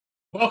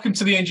Welcome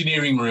to the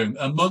Engineering Room,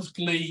 a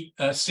monthly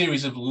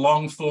series of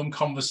long-form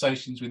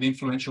conversations with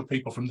influential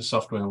people from the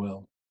software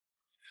world.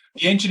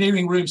 The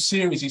Engineering Room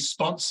series is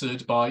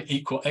sponsored by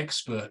Equal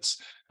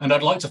Experts, and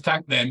I'd like to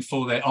thank them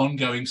for their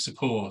ongoing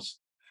support.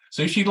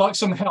 So if you'd like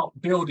some help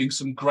building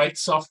some great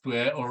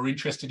software or are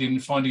interested in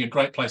finding a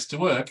great place to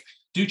work,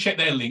 do check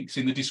their links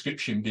in the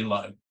description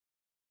below.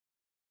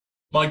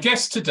 My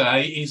guest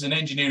today is an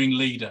engineering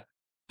leader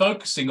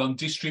focusing on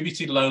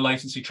distributed low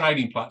latency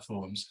trading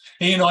platforms.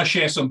 He and I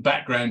share some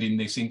background in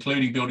this,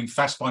 including building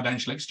fast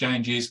financial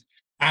exchanges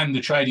and the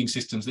trading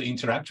systems that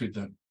interact with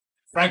them.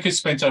 Frank has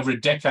spent over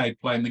a decade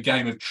playing the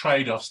game of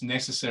trade-offs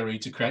necessary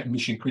to create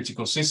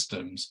mission-critical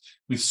systems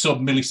with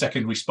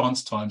sub-millisecond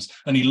response times,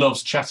 and he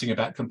loves chatting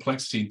about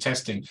complexity in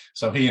testing.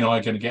 So he and I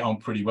are going to get on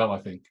pretty well, I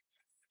think,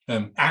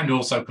 and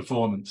also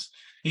performance.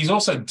 He's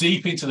also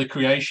deep into the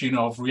creation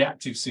of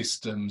reactive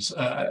systems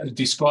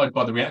described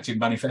by the Reactive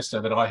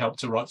Manifesto that I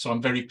helped to write. So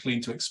I'm very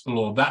keen to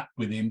explore that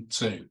with him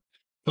too.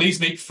 Please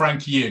meet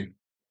Frank Yu.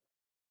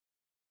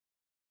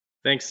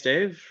 Thanks,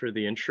 Dave, for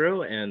the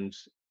intro, and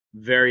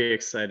very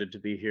excited to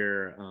be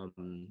here.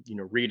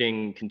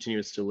 Reading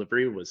Continuous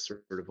Delivery was sort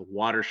of a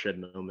watershed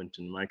moment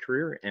in my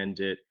career, and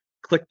it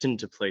clicked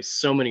into place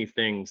so many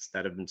things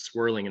that have been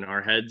swirling in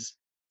our heads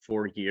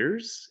for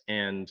years,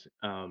 and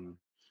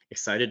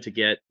excited to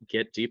get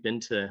deep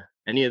into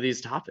any of these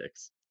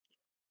topics.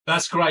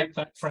 That's great,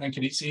 Frank,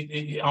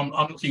 and I'm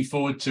looking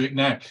forward to it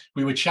now.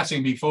 We were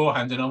chatting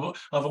beforehand, and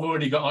I've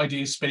already got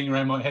ideas spinning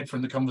around my head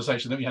from the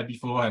conversation that we had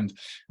beforehand.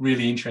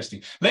 Really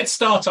interesting. Let's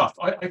start off.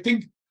 I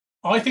think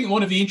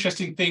one of the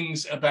interesting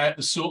things about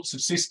the sorts of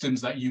systems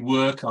that you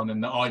work on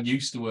and that I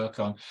used to work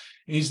on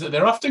is that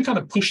they're often kind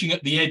of pushing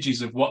at the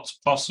edges of what's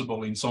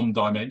possible in some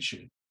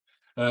dimension.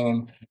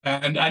 And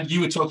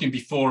you were talking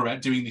before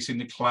about doing this in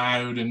the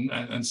cloud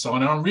and so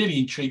on. And I'm really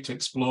intrigued to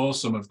explore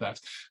some of that.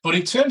 But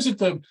in terms of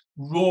the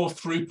raw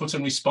throughput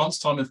and response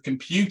time of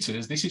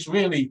computers, this is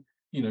really,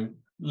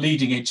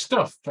 leading edge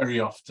stuff very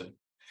often.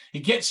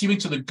 It gets you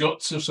into the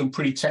guts of some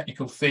pretty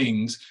technical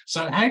things.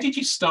 So how did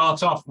you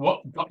start off?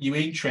 What got you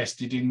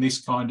interested in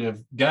this kind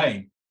of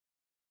game?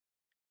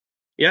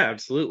 Yeah,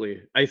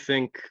 absolutely. I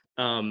think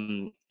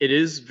it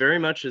is very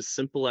much as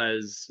simple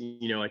as,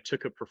 I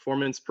took a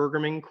performance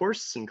programming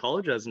course in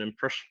college as an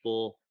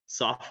impressionable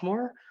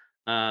sophomore,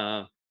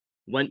 uh,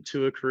 went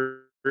to a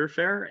career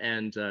fair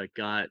and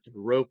got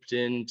roped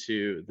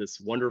into this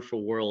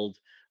wonderful world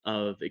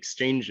of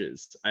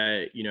exchanges.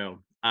 I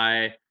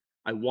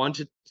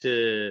wanted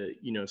to,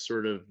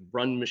 sort of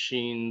run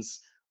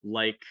machines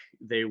like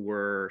they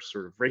were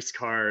sort of race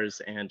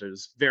cars, and I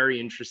was very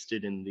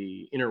interested in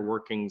the inner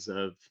workings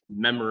of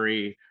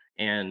memory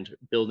and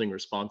building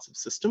responsive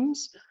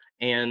systems.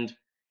 And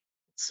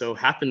so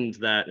happened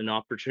that an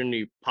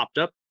opportunity popped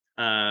up,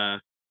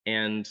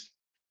 and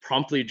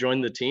promptly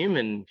joined the team,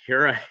 and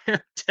here I am,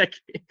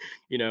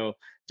 decade,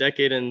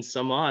 decade and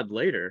some odd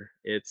later.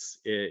 It's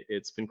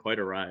been quite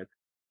a ride.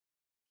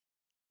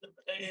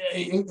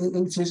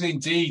 It is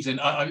indeed,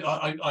 and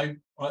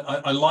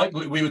I like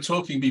we were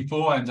talking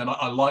beforehand, and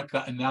I like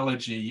that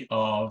analogy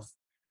of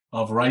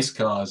race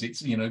cars.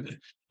 It's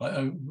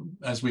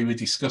as we were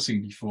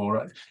discussing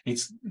before,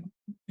 it's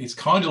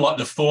kind of like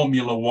the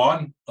Formula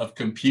One of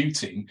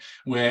computing,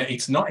 where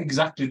it's not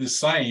exactly the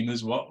same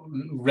as what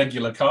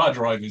regular car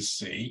drivers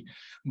see,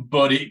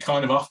 but it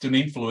kind of often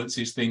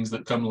influences things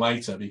that come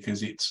later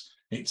because it's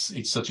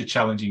such a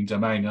challenging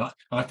domain. And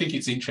I think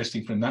it's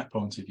interesting from that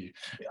point of view.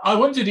 I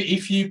wondered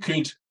if you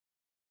could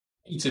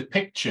paint a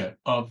picture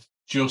of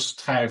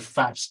just how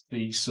fast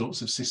these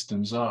sorts of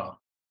systems are.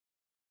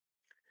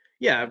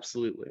 Yeah,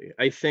 absolutely.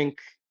 I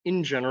think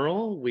in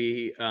general,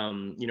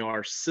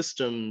 our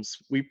systems,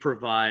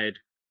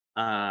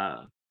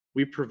 uh,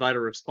 we provide a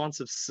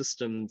responsive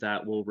system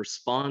that will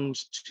respond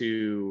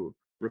to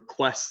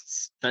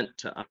requests sent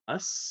to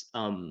us.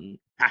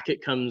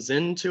 Packet comes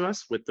in to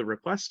us with the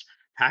request.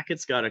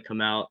 Packet's got to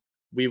come out.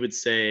 We would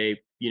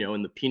say,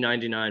 in the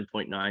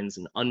P99.9s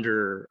and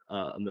under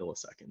a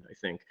millisecond, I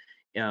think.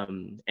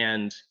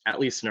 And at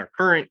least in our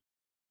current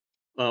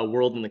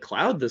world in the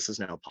cloud, this is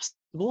now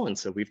possible, and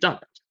so we've done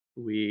it.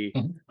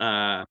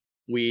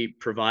 We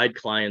provide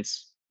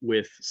clients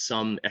with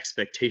some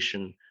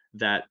expectation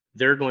that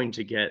they're going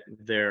to get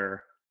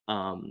their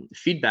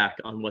feedback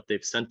on what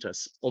they've sent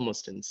us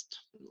almost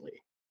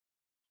instantly.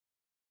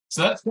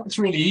 So that's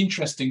really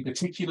interesting,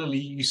 particularly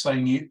you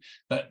saying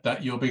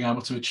that you're being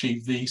able to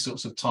achieve these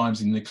sorts of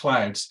times in the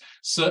clouds.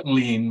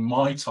 Certainly in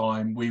my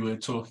time, we were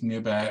talking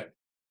about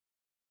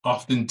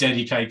often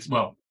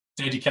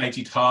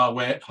dedicated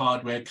hardware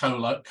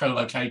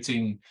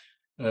co-locating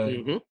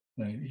Mm-hmm.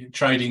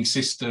 trading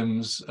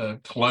systems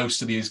close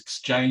to the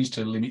exchange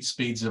to limit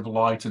speeds of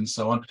light and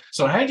so on.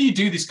 So how do you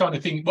do this kind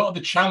of thing? What are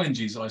the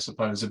challenges, I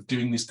suppose, of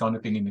doing this kind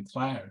of thing in the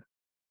cloud?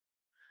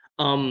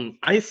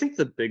 I think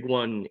the big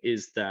one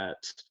is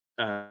that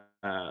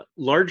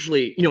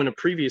largely, in a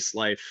previous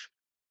life,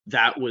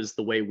 that was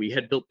the way we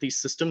had built these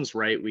systems,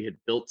 right? We had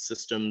built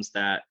systems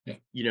that, Yeah.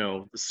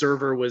 the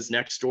server was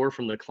next door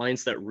from the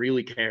clients that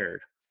really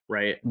cared,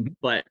 right? Mhm.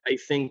 But I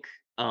think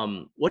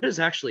what has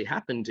actually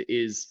happened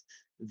is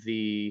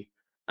the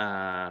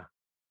uh,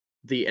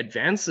 the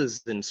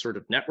advances in sort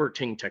of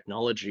networking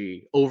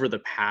technology over the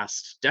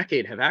past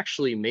decade have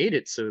actually made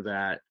it so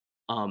that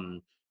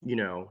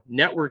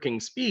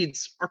networking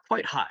speeds are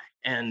quite high,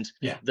 and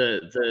Yeah.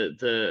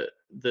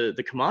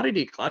 the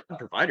commodity cloud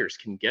providers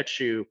can get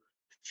you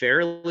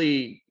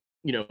fairly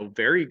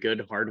very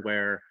good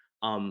hardware,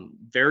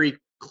 very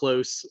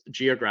close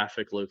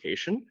geographic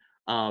location,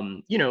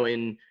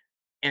 in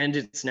and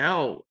it's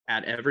now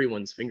at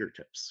everyone's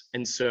fingertips.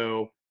 And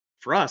so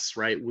for us,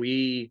 right,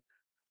 when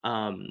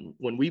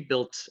we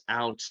built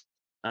out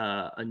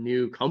a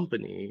new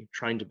company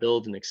trying to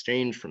build an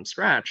exchange from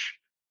scratch,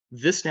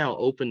 this now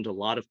opened a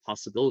lot of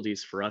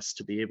possibilities for us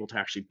to be able to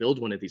actually build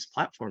one of these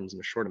platforms in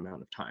a short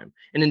amount of time.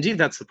 And indeed,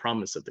 that's the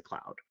promise of the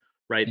cloud,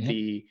 right?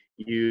 Mhm.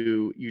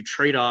 You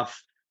trade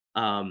off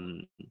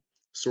um,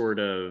 sort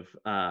of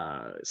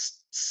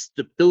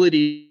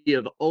stability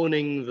of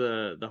owning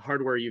the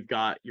hardware you've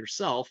got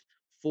yourself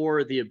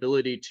for the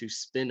ability to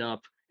spin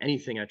up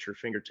anything at your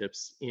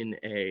fingertips in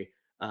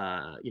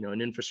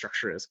an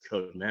infrastructure as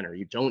code manner.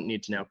 You don't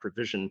need to now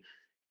provision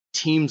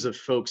teams of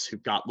folks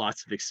who've got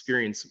lots of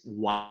experience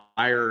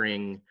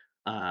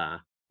uh,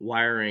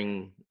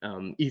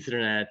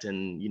 Ethernet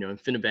and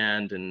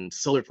InfiniBand and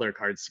solar flare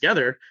cards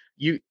together.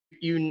 A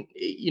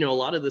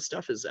lot of this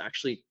stuff is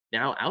actually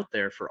now out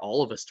there for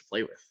all of us to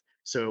play with.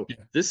 So Yeah.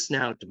 this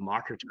now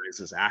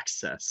democratizes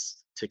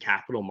access to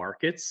capital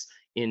markets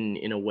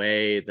in a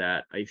way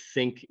that I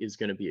think is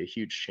going to be a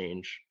huge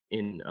change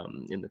in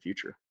the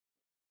future.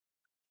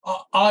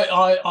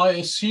 I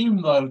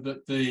assume though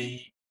that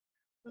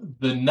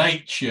the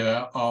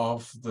nature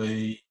of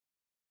the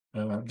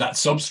that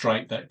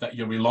substrate that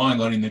you're relying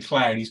on in the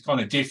cloud is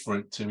kind of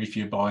different to if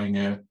you're buying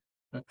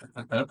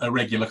a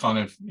regular kind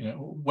of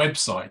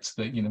website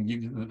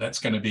that's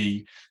going to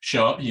be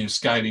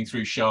scaling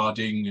through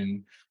sharding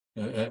and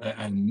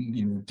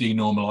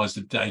denormalize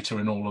the data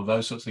and all of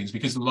those sorts of things,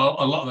 because a lot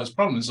of those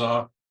problems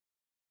are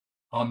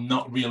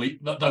not really,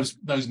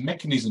 those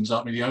mechanisms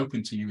aren't really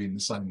open to you in the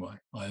same way,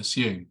 I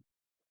assume.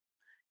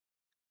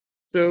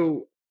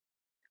 So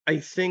I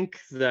think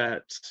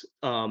that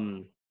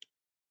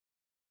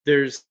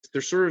there's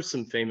sort of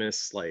some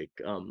famous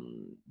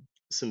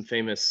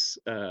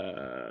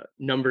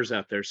numbers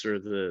out there, sort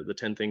of the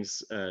 10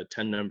 things,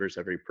 10 numbers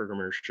every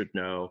programmer should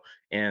know,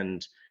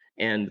 and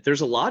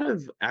there's a lot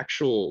of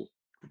actual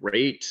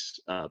great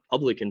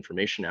public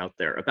information out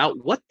there about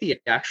what the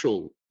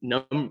actual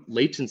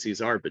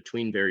latencies are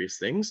between various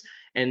things.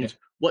 Yeah. And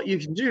what you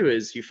can do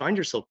is you find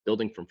yourself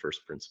building from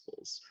first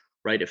principles,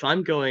 right? If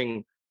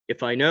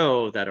I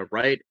know that a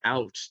write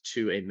out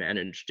to a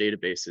managed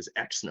database is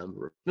X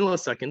number of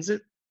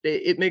milliseconds,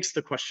 it makes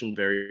the question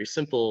very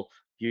simple.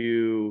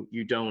 You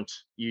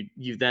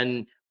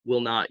then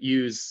will not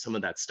use some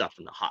of that stuff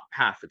in the hot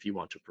path if you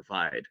want to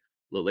provide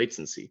low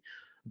latency.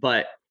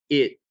 But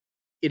it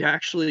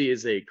actually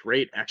is a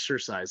great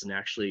exercise in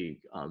actually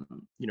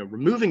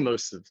removing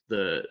most of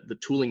the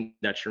tooling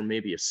that you're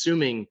maybe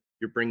assuming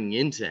you're bringing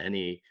into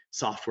any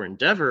software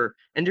endeavor,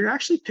 and you're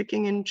actually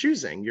picking and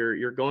choosing.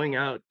 You're going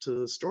out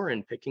to the store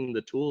and picking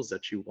the tools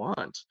that you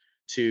want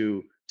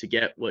to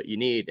get what you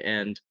need.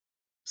 And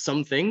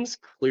some things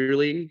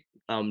clearly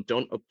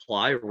don't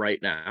apply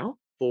right now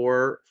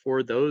for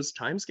those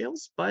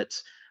timescales, but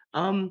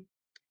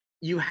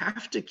you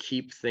have to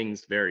keep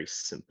things very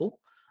simple.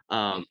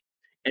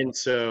 And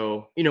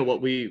so,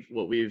 what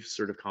we've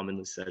sort of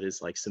commonly said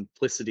is like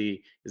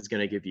simplicity is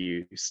going to give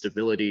you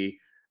stability,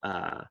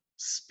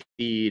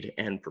 speed,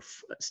 and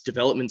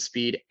development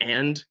speed,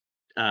 and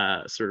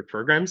sort of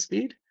program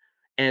speed.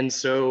 And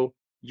so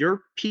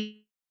you're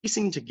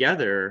piecing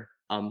together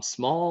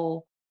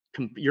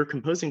you're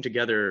composing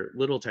together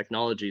little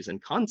technologies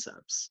and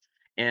concepts,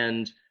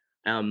 and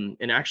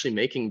actually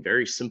making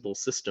very simple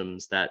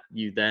systems that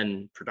you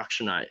then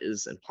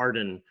productionize and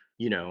harden,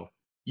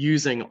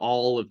 using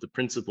all of the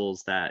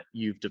principles that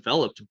you've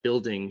developed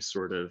building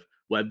sort of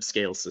web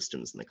scale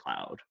systems in the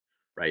cloud,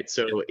 right?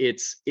 So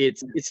it's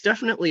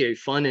definitely a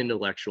fun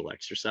intellectual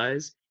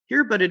exercise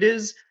here, but it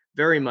is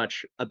very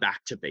much a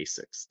back to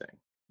basics thing.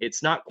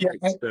 It's not Yeah,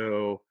 quite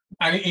so.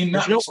 and in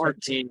There's that no respect,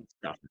 arcane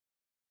stuff.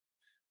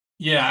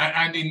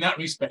 yeah, and in that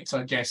respect,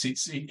 I guess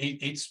it's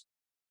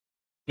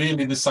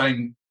really the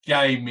same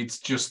game. It's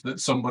just that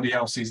somebody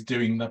else is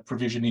doing the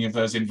provisioning of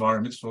those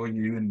environments for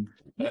you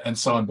and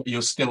so on. But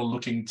you're still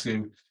looking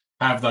to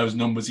have those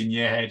numbers in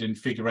your head and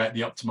figure out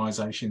the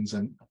optimizations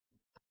and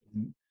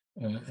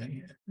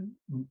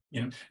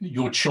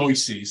your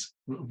choices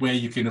where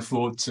you can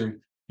afford to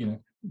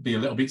be a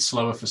little bit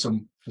slower for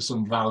some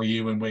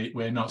value and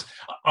where not.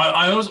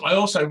 I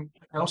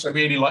also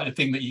really like the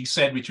thing that you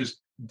said, which was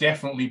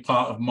definitely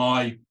part of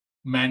my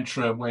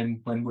mantra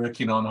when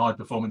working on high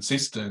performance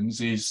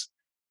systems, is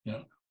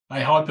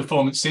a high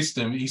performance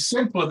system is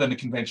simpler than a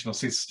conventional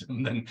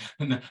system,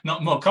 and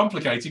not more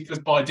complicated, because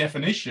by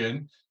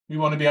definition we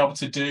want to be able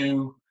to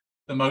do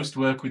the most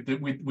work with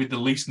the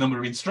least number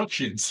of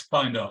instructions,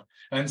 kind of.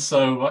 And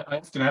so I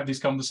often have this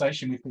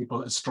conversation with people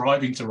that are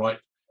striving to write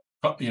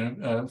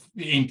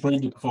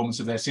improve the performance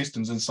of their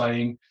systems, and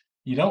saying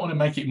you don't want to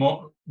make it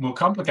more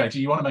complicated.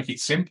 You want to make it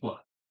simpler.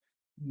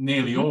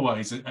 Nearly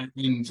always,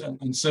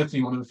 and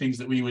certainly one of the things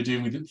that we were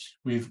doing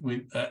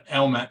with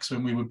LMAX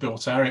when we were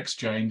built our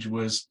exchange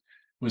was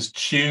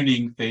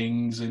tuning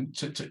things and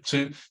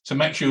to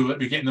make sure that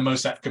we're getting the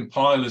most out of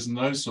compilers and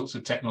those sorts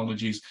of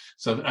technologies.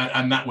 So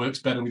and that works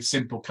better with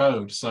simple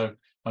code. So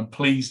I'm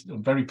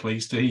very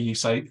pleased to hear you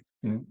say,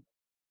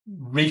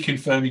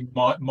 reconfirming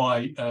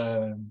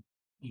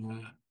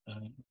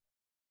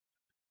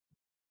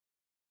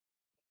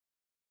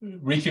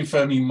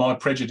reconfirming my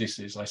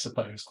prejudices, I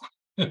suppose.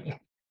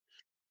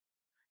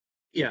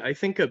 Yeah, I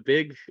think a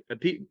big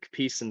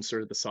piece in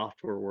sort of the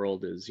software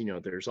world is,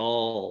 there's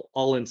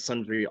all in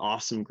sundry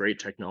awesome, great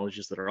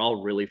technologies that are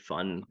all really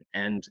fun.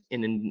 And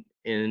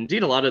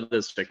indeed, a lot of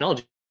those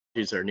technologies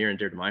are near and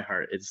dear to my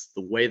heart. It's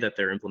the way that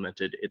they're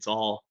implemented. It's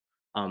all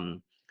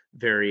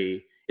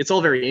very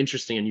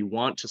interesting, and you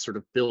want to sort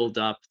of build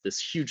up this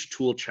huge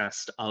tool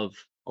chest of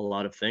a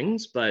lot of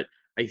things. But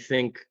I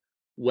think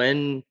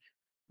when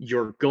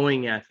you're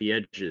going at the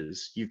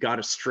edges, you've got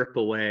to strip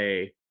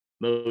away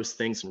most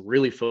things and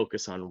really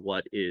focus on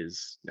what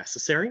is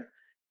necessary.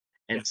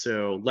 And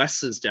so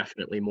less is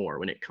definitely more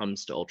when it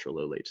comes to ultra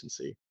low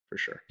latency, for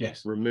sure.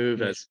 Yes.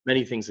 Remove as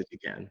many things as you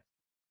can.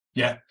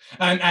 Yeah,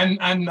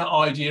 and the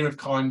idea of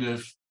kind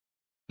of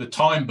the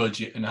time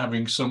budget and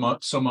having some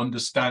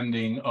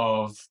understanding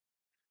of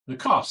the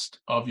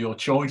cost of your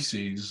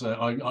choices.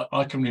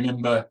 I can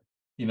remember,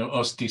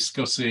 us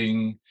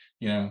discussing,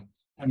 how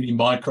many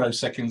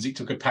microseconds it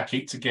took a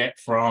packet to get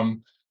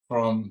from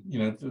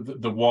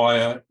the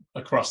wire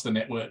across the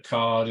network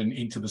card and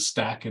into the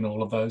stack and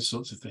all of those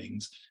sorts of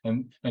things,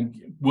 and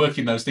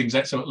working those things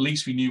out. So at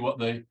least we knew what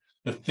the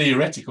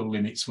theoretical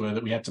limits were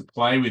that we had to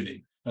play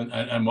within,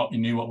 and what we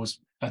knew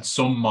had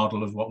some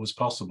model of what was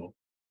possible.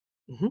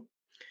 Mm-hmm.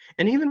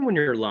 And even when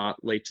you're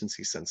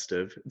latency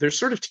sensitive, there's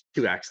sort of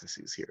two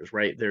axes here,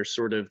 right? There's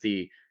sort of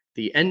the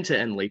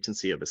end-to-end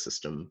latency of a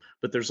system,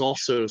 but there's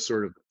also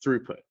sort of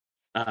throughput.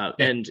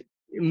 And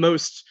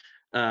most,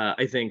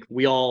 I think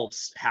we all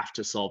have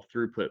to solve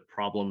throughput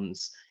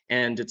problems,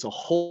 and it's a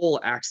whole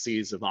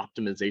axis of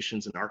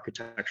optimizations and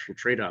architectural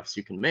trade-offs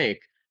you can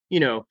make.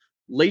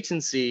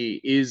 Latency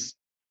is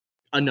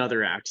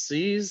another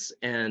axis,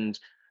 and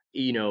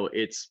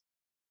it's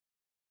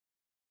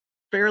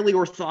fairly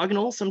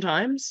orthogonal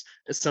sometimes.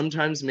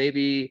 Sometimes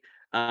maybe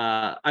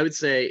I would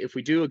say if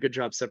we do a good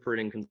job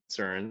separating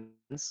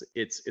concerns,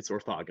 it's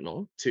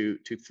orthogonal to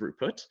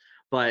throughput.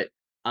 But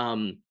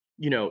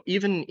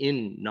even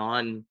in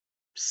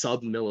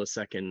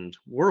non-sub-millisecond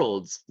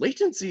worlds,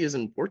 latency is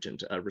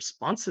important.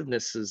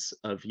 Responsiveness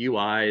of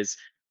UIs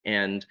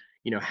and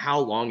how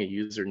long a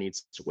user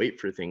needs to wait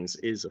for things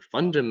is a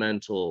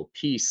fundamental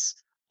piece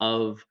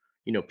of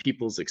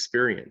people's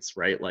experience,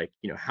 right? Like,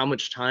 how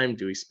much time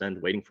do we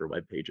spend waiting for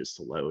web pages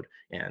to load?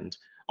 And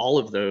all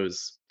of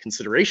those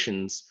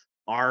considerations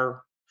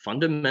are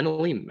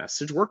fundamentally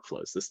message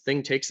workflows. This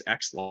thing takes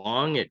X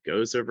long, it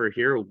goes over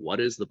here. What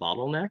is the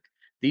bottleneck?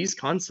 These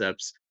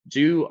concepts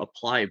do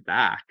apply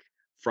back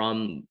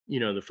from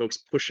the folks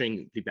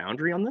pushing the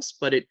boundary on this,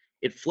 but it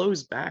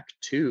flows back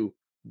to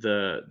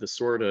the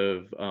sort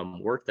of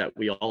work that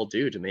we all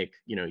do to make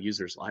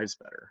users' lives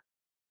better.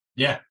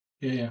 Yeah.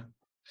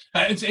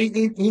 It's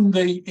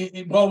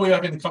while we were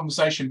having the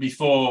conversation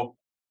before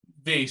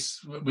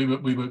this, we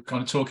were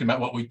kind of talking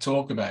about what we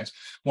talk about.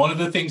 One of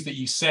the things that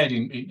you said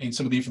in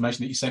some of the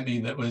information that you sent me,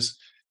 that was,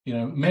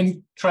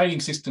 many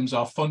trading systems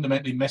are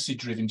fundamentally message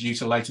driven due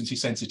to latency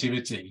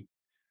sensitivity.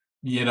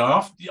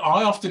 I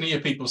often hear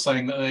people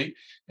saying that they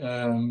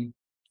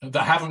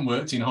that haven't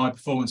worked in high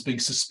performance being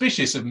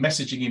suspicious of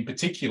messaging in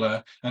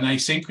particular and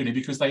asynchrony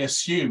because they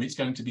assume it's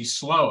going to be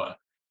slower.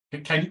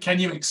 Can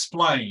you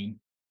explain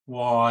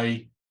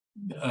why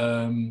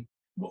the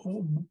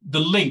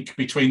link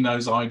between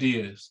those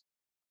ideas?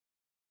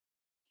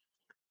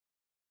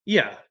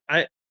 Yeah,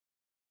 I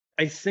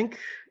think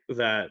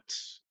that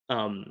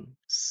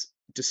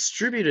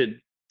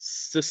distributed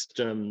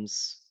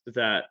systems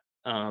that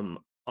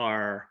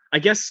are, I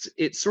guess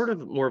it's sort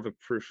of more of a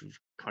proof of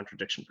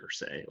contradiction per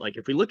se. Like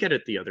if we look at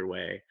it the other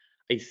way,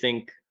 I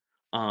think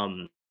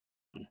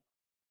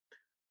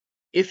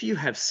if you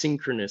have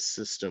synchronous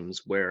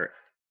systems where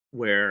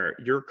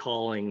you're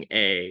calling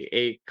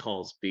A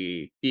calls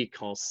B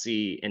calls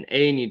C, and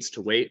A needs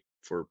to wait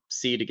for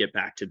C to get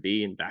back to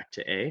B and back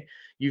to A,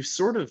 you've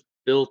sort of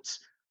built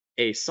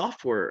a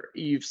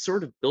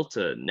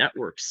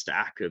network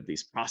stack of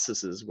these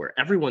processes where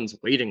everyone's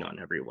waiting on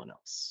everyone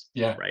else.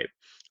 Yeah. Right.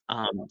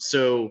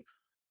 So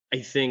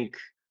I think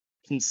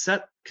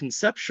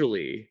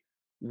conceptually,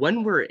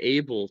 when we're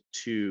able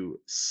to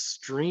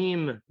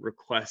stream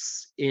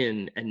requests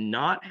in and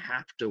not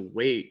have to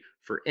wait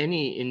for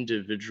any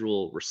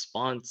individual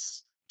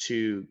response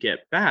to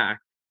get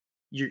back,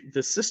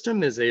 the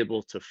system is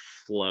able to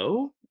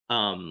flow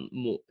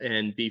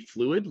and be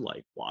fluid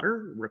like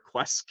water.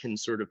 Requests can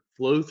sort of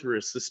flow through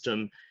a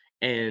system,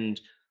 and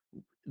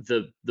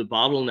the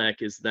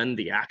bottleneck is then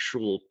the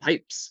actual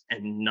pipes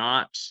and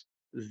not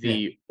Yeah.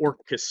 the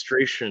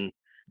orchestration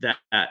that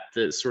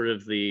the sort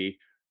of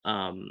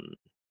um,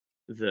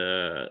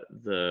 the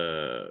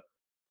the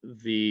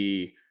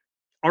the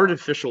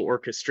artificial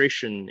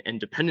orchestration and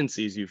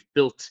dependencies you've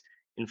built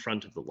in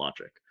front of the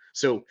logic.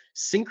 So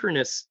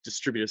synchronous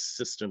distributed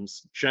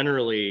systems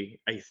generally,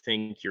 I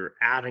think you're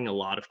adding a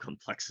lot of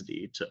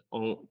complexity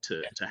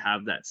to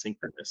have that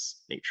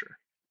synchronous nature.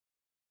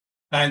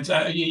 And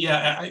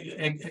yeah,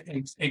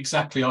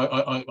 exactly.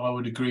 I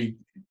would agree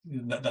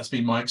that that's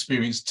been my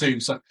experience too.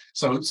 So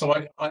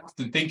I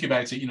often think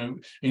about it. You know,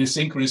 in a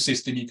synchronous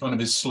system, you kind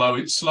of slow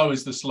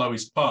as the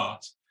slowest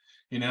part.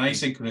 In an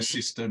asynchronous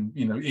system,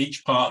 you know,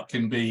 each part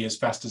can be as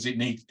fast as it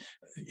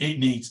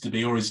needs to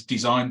be or is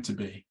designed to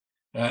be.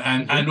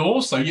 And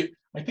also,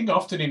 I think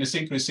often in a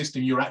synchronous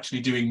system, you're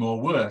actually doing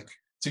more work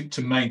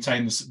to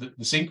maintain the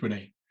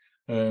synchrony.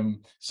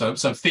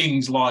 So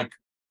things like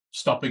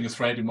stopping a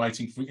thread and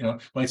waiting for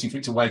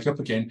it to wake up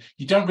again.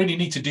 You don't really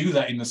need to do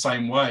that in the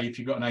same way if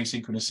you've got an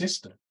asynchronous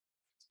system,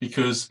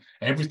 because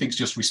everything's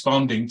just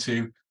responding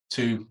to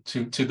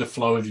the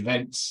flow of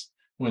events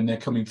when they're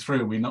coming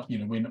through. We're not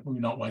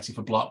waiting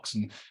for blocks,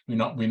 and we're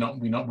not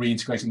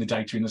reintegrating the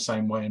data in the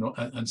same way,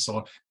 and so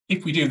on.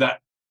 If we do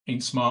that in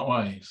smart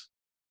ways.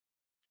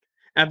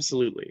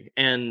 Absolutely.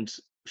 And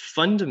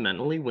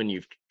fundamentally, when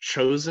you've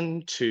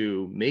chosen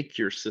to make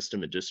your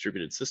system a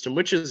distributed system,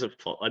 which is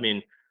I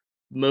mean,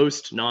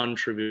 most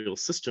non-trivial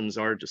systems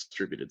are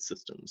distributed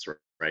systems,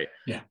 right?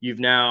 Yeah. You've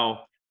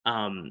now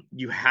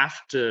you have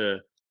to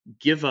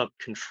give up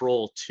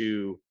control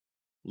to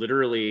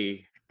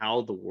literally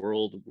how the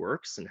world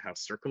works and how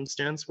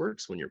circumstance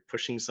works when you're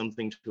pushing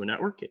something to a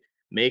network. It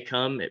may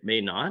come, it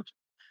may not.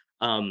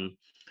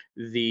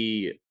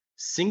 The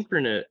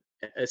synchronous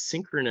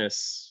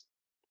asynchronous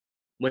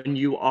when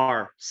you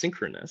are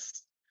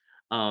synchronous,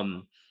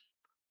 um,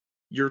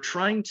 you're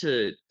trying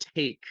to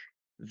take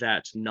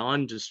that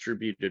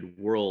non-distributed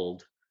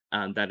world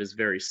that is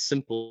very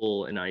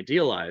simple and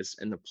idealized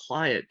and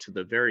apply it to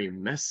the very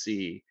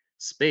messy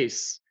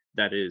space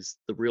that is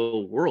the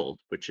real world,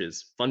 which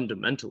is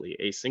fundamentally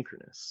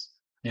asynchronous.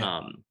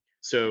 Yeah.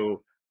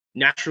 So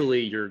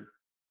naturally, you're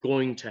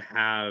going to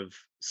have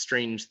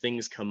strange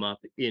things come up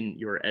in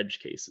your edge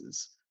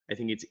cases. I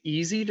think it's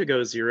easy to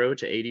go 0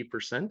 to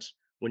 80%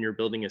 when you're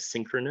building a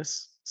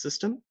synchronous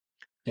system,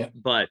 Yeah.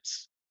 but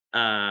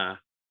uh,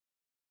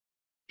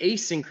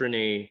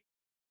 asynchrony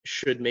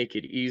should make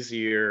it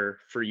easier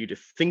for you to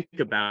think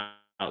about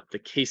the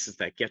cases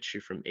that get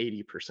you from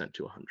 80%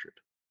 to 100.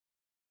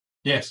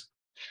 Yes.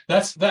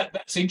 That's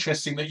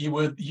interesting that you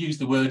would use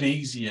the word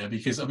easier,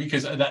 because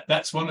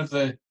that's one of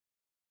the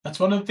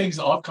things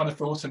that I've kind of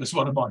thought of as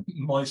one of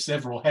my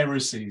several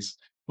heresies,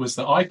 was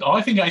that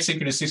I think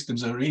asynchronous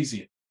systems are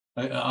easier.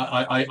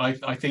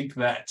 I think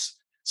that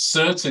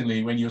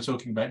certainly when you're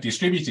talking about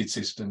distributed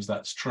systems,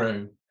 that's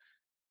true.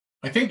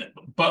 I think that,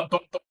 but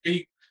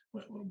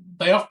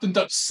they often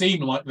don't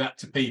seem like that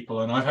to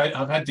people, and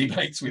I've had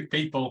debates with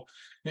people,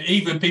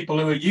 even people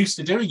who are used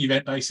to doing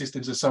event-based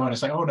systems and so on, and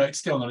say, "Oh no, it's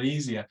still not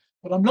easier."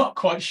 But I'm not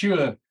quite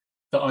sure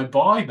that I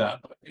buy that.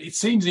 But it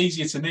seems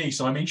easier to me,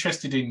 so I'm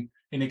interested in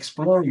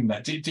exploring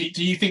that. Do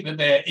you think that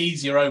they're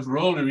easier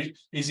overall, or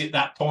is it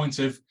that point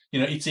of,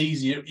 it's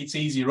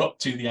easier up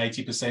to the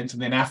 80%,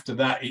 and then after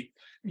that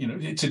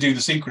to do the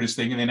synchronous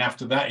thing, and then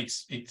after that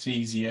it's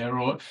easier,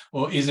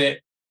 or is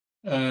it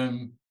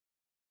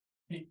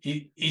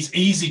is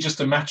easy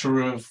just a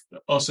matter of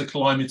us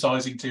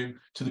acclimatizing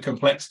to the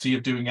complexity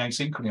of doing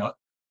asynchrony?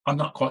 I'm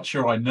not quite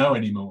sure I know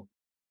anymore.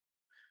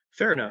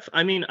 Fair enough.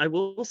 I mean, I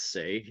will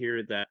say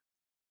here that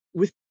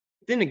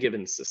within a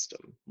given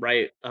system,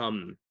 right?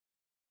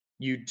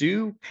 You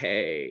do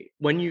pay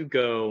when you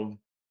go.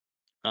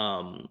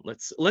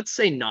 Let's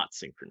say not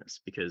synchronous,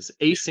 because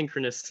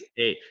asynchronous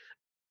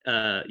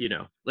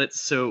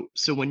let's so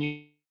when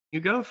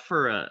you go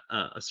for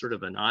a sort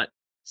of a not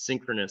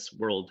synchronous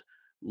world,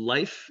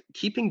 life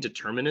keeping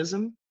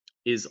determinism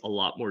is a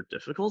lot more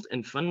difficult,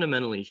 and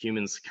fundamentally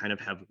humans kind of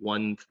have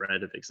one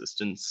thread of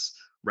existence,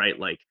 right?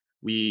 Like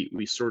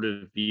we sort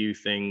of view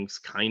things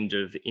kind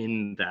of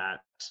in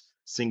that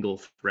single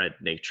thread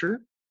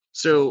nature.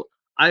 So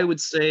I would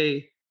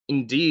say,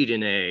 indeed,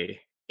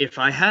 if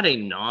I had a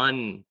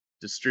non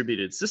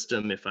distributed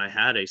system, if I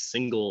had a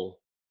single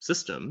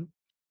system,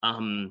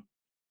 um,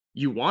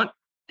 you want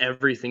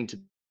everything to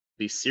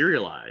be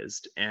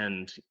serialized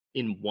and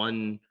in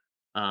one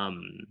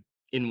um,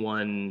 in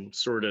one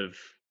sort of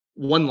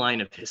one line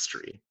of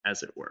history,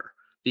 as it were.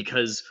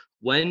 Because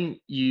when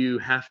you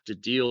have to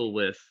deal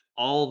with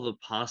all the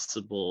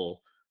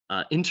possible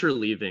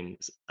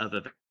interleavings of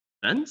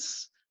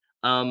events,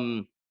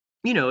 um,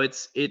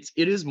 it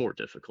is more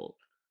difficult.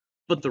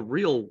 But the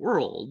real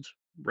world,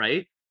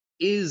 right,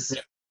 is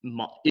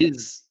Yeah.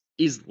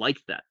 is like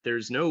that.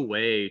 There's no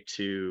way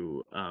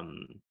to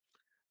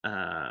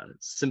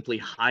simply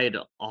hide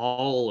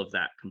all of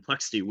that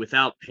complexity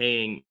without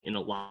paying in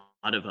a lot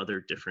of other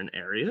different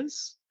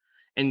areas.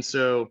 And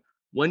so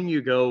when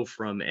you go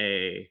from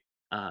a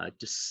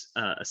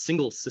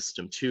single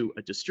system to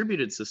a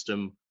distributed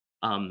system,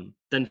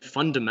 then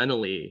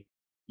fundamentally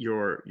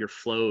your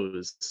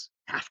flows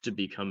have to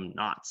become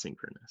not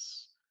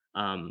synchronous.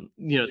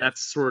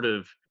 Yes.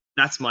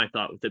 That's my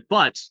thought with it.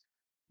 But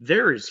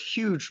there is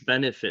huge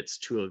benefits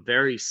to a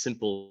very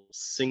simple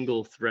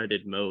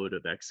single-threaded mode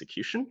of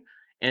execution.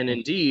 And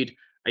indeed,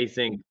 I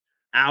think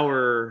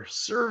our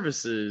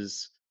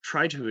services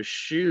try to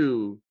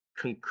eschew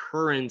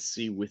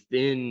concurrency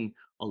within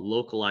a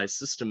localized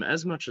system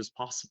as much as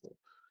possible.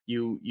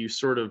 You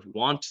sort of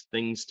want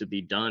things to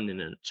be done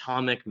in an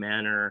atomic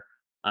manner,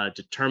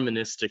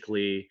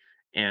 deterministically,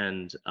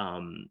 and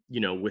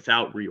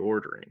without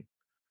reordering,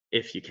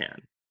 if you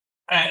can.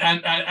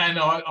 And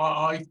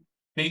I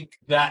think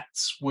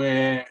that's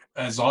where,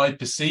 as I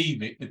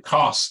perceive it, the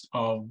cost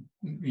of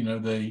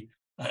the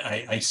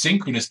a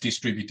synchronous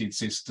distributed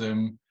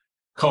system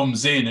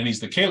comes in and is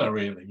the killer.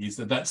 Really, is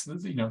that's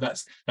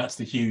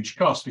the huge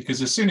cost,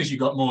 because as soon as you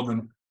got more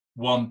than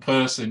one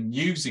person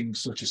using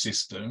such a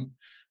system,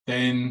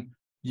 then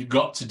you've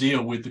got to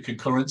deal with the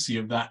concurrency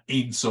of that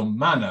in some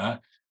manner.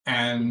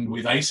 And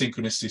with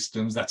asynchronous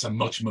systems, that's a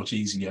much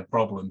easier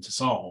problem to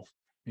solve,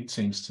 it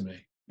seems to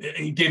me,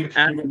 given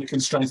the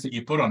constraints that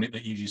you put on it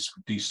that you just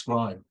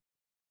described.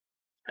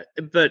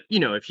 But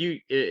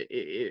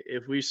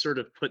if we sort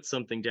of put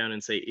something down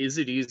and say, is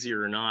it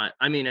easier or not?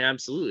 I mean,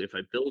 absolutely. If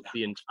I build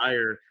the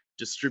entire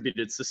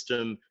distributed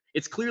system,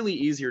 it's clearly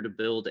easier to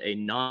build a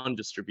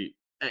non-distribute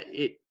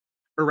it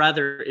or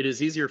rather, it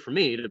is easier for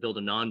me to build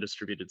a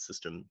non-distributed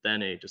system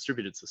than a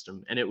distributed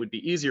system. And it would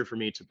be easier for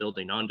me to build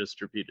a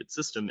non-distributed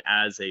system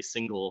as a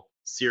single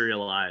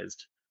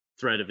serialized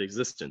thread of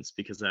existence,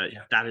 because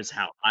Yeah. that is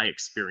how I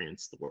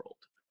experience the world.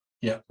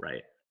 Yeah.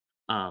 Right.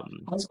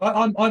 Um,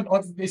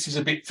 This is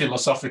a bit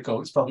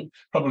philosophical. It's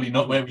probably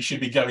not where we should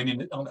be going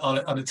in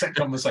on a tech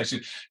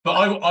conversation. But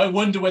I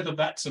wonder whether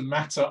that's a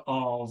matter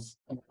of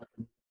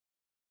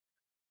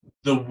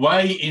the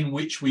way in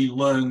which we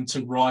learn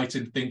to write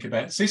and think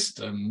about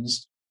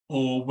systems,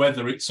 or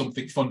whether it's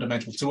something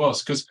fundamental to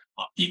us. Because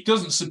it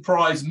doesn't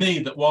surprise me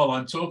that while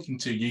I'm talking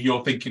to you,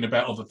 you're thinking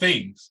about other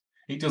things.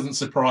 It doesn't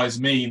surprise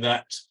me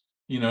that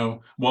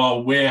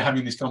while we're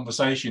having this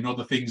conversation,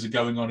 other things are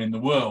going on in the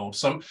world.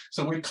 So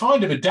we're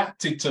kind of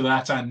adapted to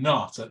that and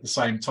not at the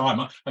same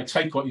time. I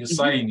take what you're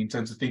saying in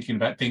terms of thinking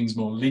about things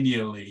more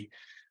linearly,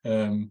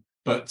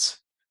 but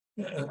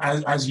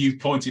as you've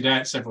pointed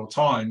out several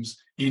times,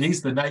 it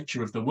is the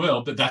nature of the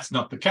world that that's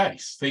not the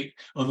case. The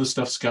other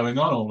stuff's going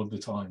on all of the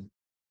time.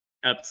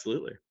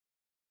 Absolutely.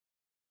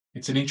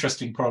 It's an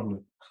interesting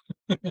problem.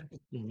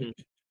 Mhm.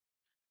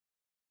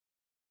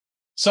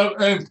 So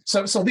we're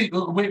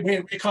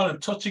kind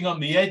of touching on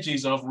the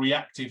edges of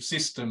reactive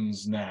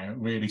systems now,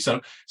 really.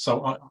 So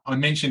I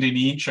mentioned in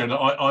the intro that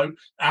I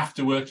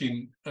after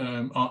working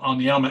on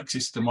the LMAX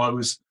system, I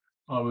was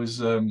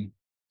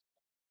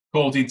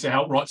called in to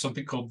help write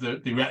something called the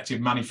Reactive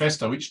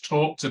Manifesto, which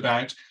talked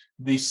about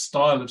this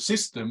style of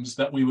systems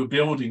that we were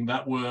building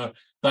that were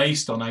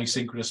based on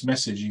asynchronous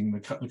messaging,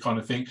 the kind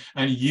of thing,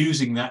 and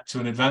using that to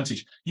an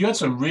advantage. You had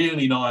some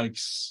really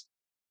nice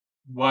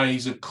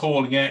ways of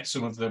calling out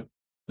some of the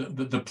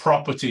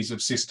properties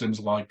of systems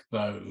like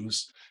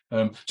those,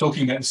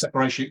 talking about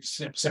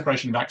the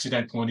separation of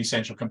accidental and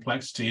essential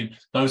complexity and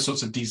those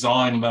sorts of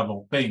design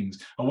level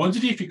things. I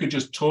wondered if you could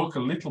just talk a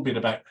little bit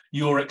about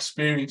your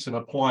experience of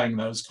applying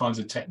those kinds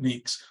of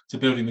techniques to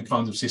building the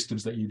kinds of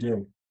systems that you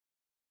do.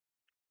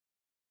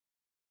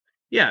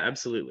 Yeah,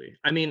 absolutely.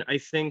 I mean, I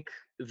think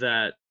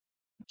that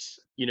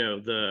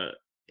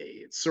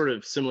it's sort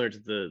of similar to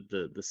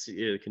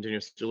the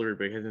continuous delivery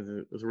break. I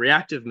think the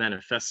reactive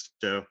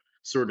manifesto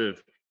sort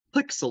of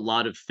clicks a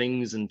lot of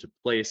things into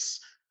place,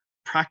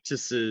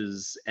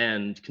 practices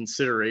and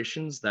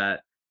considerations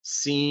that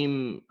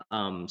seem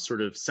sort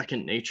of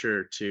second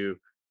nature to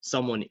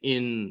someone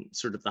in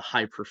sort of the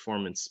high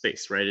performance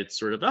space, right? It's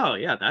sort of, oh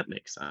yeah, that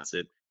makes sense.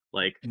 It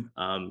like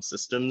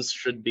systems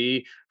should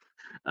be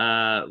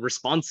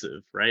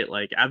responsive, right?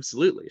 Like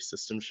absolutely,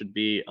 systems should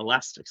be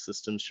elastic,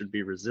 systems should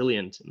be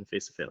resilient in the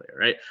face of failure,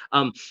 right?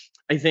 I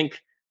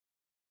think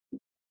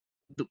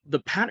the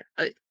pattern,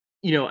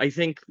 I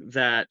think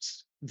that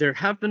there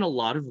have been a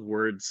lot of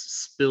words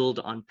spilled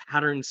on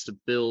patterns to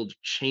build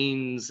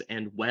chains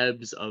and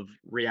webs of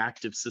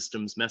reactive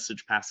systems,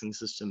 message passing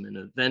system, and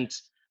event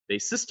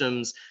based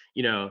systems.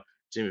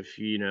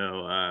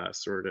 If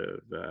sort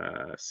of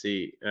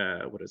see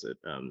what is it,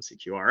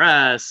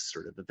 CQRS,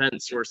 sort of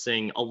event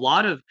sourcing, a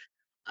lot of,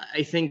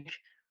 I think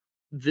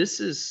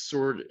this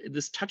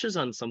touches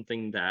on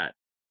something that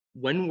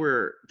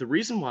the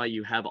reason why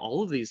you have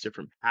all of these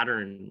different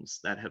patterns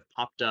that have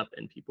popped up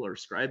and people are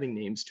ascribing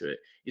names to it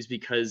is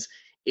because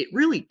it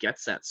really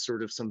gets at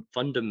sort of some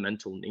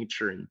fundamental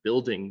nature in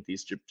building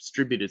these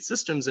distributed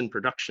systems in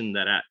production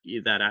that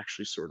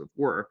actually sort of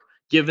work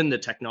given the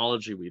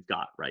technology we've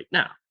got right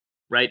now,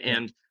 right? Yeah.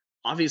 And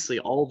obviously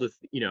I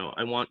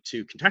want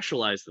to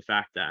contextualize the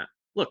fact that,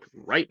 look,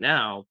 right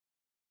now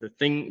the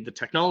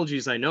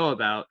technologies I know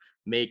about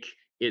make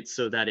it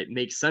so that it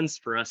makes sense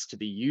for us to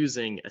be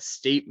using a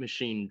state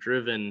machine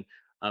driven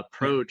Yeah.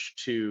 approach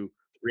to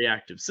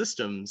reactive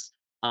systems.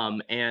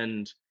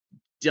 And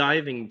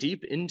diving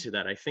deep into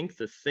that, I think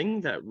the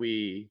thing that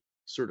we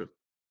sort of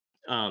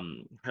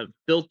have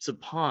built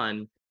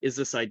upon is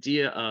this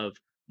idea of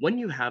when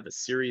you have a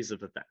series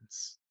of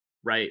events,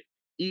 right?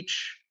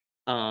 Each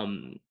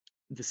um,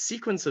 the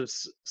sequence of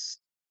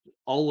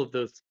all of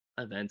those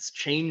events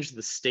change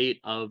the state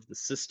of the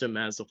system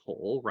as a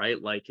whole,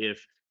 right? Like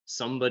if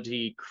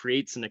somebody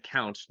creates an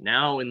account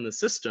now in the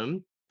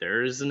system,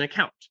 there's an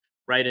account,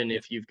 right? And Yeah.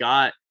 if you've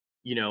got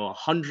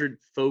 100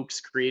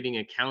 folks creating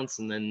accounts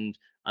and then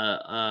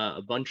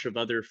a bunch of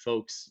other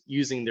folks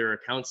using their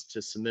accounts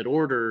to submit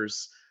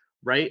orders,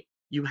 right?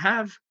 You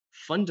have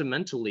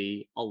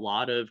fundamentally a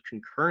lot of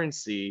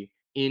concurrency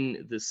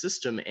in the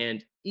system,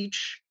 and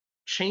each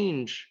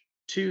change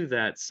to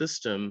that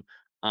system,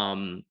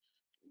 um,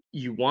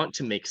 you want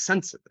to make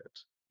sense of it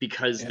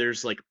because Yeah.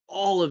 there's like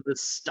all of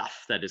this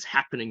stuff that is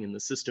happening in the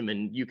system,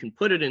 and you can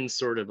put it in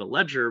sort of a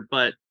ledger,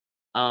 but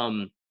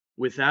um,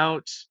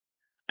 without,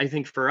 I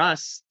think for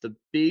us, the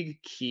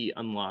big key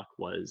unlock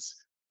was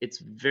it's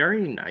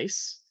very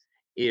nice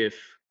if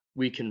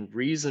we can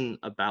reason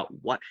about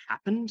what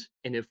happened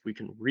and if we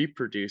can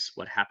reproduce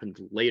what happened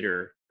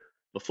later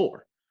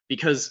before.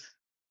 Because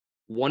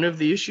one of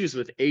the issues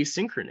with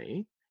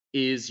asynchrony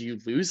is you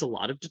lose a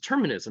lot of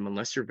determinism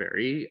unless you're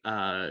very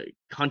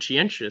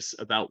conscientious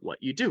about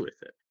what you do with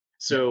it. Yeah.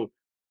 So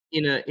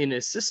in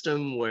a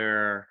system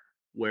where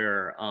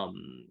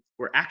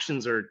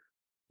actions are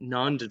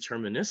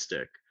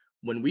non-deterministic,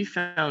 when we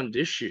found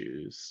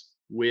issues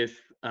with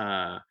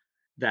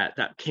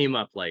that came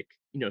up, like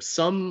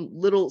some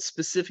little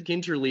specific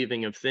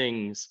interleaving of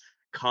things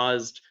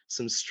caused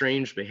some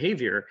strange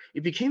behavior,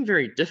 it became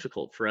very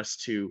difficult for us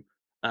to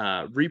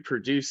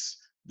reproduce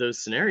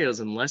those scenarios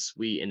unless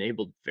we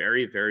enabled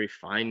very, very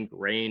fine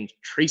grained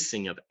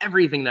tracing of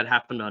everything that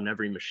happened on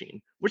every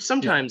machine, which Yeah.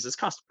 sometimes is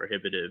cost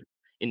prohibitive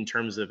in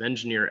terms of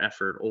engineer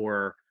effort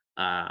or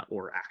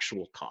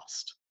actual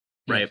cost,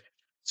 Yeah. right?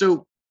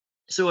 So,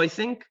 so I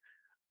think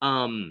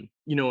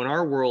in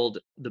our world,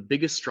 the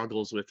biggest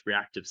struggles with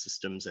reactive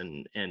systems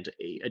and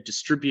a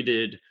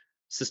distributed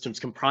systems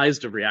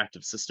comprised of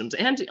reactive systems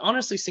and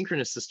honestly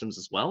synchronous systems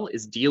as well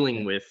is dealing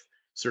Yeah. with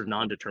sort of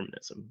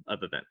non-determinism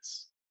of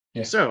events.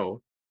 Yes.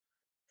 So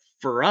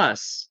for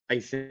us, I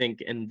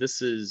think, and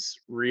this is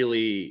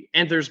really,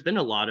 and there's been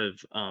a lot of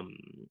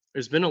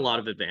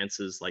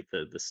advances, like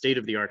the state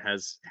of the art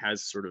has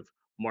sort of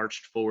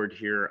marched forward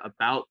here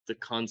about the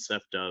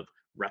concept of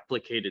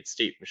replicated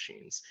state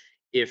machines.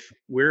 If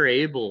we're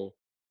able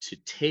to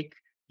take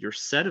your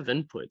set of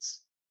inputs,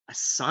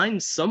 assign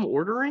some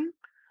ordering,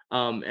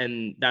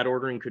 and that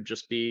ordering could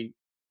just be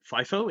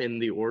FIFO in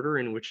the order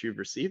in which you've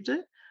received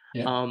it.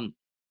 Yeah. Um,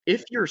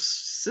 if your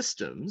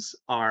systems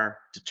are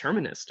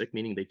deterministic,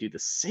 meaning they do the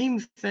same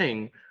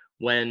thing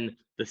when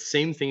the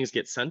same things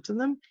get sent to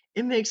them,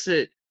 it makes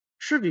it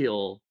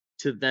trivial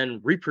to then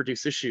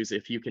reproduce issues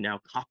if you can now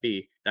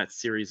copy that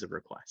series of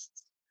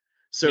requests.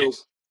 So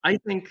Yes. I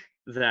think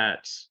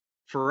that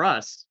for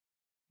us,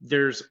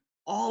 there's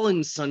all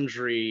and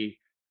sundry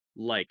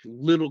like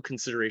little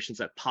considerations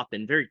that pop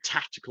in, very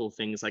tactical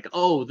things like,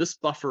 oh, this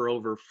buffer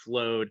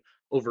overflowed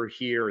over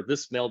here, or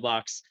this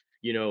mailbox,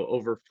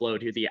 overflowed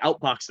here, the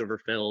outbox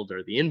overfilled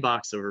or the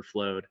inbox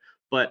overflowed.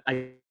 But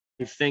I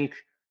think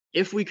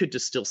if we could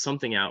distill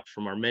something out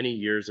from our many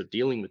years of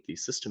dealing with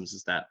these systems,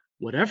 is that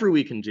whatever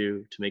we can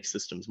do to make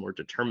systems more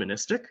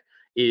deterministic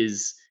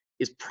is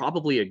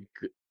probably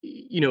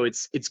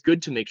it's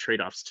good to make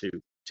trade-offs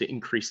to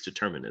increase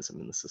determinism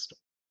in the system.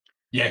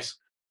 Yes,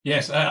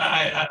 yes,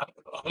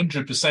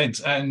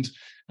 100%,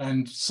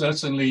 and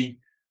certainly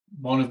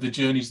one of the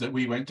journeys that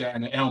we went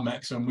down at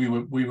LMAX when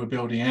we were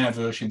building our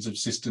versions of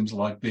systems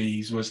like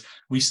these was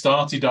we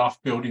started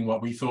off building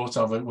what we thought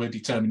of were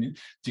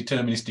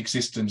deterministic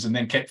systems, and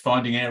then kept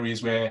finding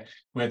areas where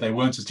they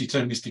weren't as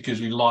deterministic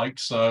as we liked.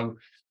 So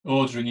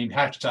ordering in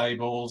hash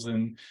tables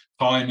and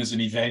time as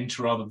an event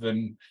rather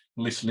than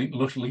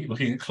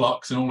looking at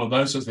clocks and all of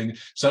those sorts of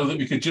things, so that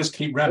we could just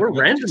keep Or ramping up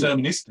the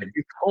random, if deterministic.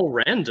 you call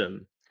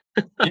random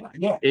Yeah,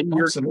 yeah, in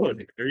your code,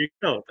 absolutely, there you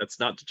go. That's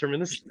not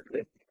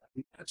deterministic.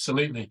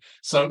 absolutely.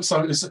 So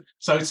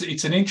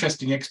it's an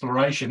interesting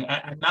exploration,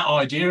 and that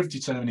idea of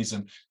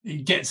determinism,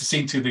 it gets us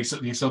into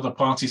these other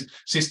parties.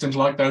 Systems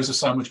like those are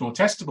so much more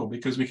testable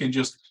because we can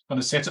just kind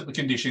of set up the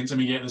conditions and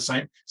we get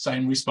the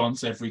same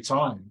response every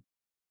time.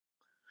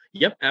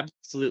 Yep,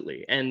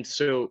 absolutely. And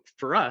so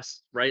for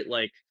us, right,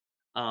 like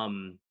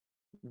um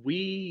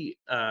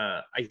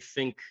I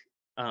think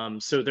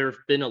so there's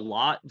been a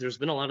lot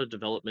of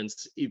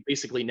developments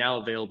basically now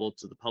available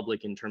to the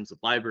public in terms of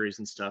libraries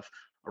and stuff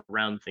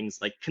around things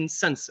like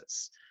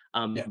consensus.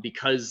 Yeah,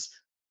 Because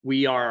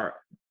we are,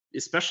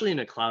 especially in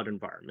a cloud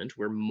environment,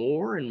 we're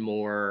more and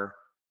more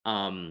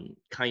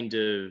kind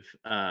of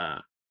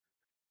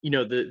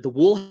the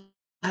wool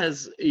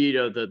has,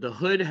 the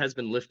hood has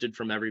been lifted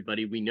from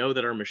everybody. We know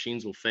that our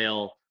machines will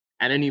fail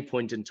at any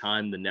point in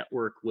time. The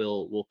network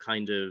will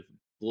kind of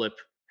blip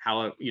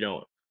how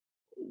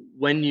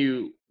when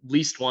you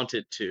least want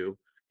it to.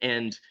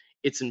 And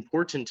it's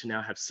important to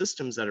now have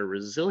systems that are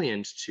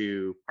resilient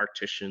to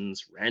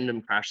partitions,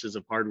 random crashes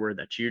of hardware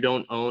that you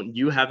don't own.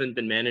 You haven't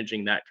been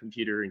managing that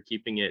computer and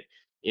keeping it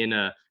in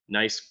a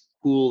nice,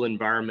 cool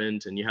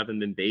environment, and you haven't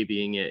been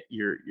babying it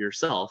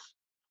yourself,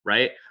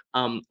 right?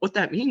 What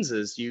that means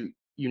is you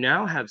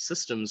now have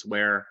systems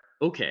where,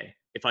 okay,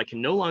 if I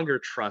can no longer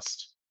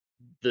trust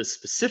the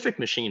specific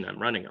machine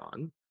I'm running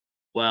on,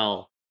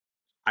 well,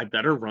 I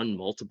better run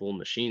multiple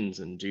machines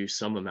and do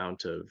some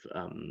amount of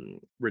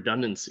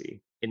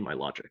redundancy in my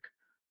logic,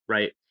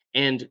 right?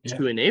 And Yeah.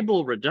 to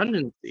enable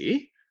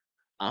redundancy,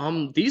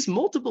 these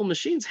multiple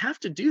machines have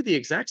to do the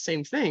exact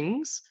same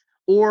things,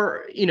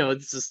 or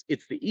it's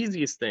the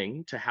easiest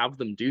thing to have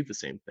them do the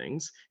same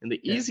things, and the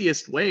Yeah.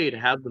 easiest way to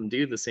have them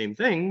do the same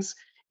things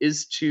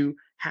is to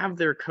have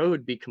their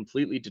code be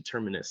completely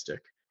deterministic,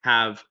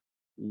 have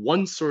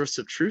one source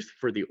of truth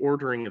for the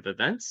ordering of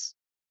events,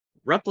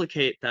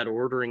 replicate that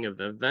ordering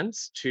of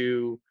events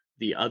to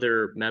the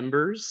other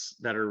members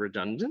that are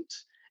redundant,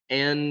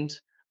 and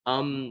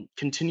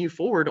continue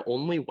forward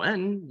only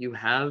when you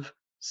have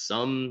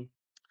some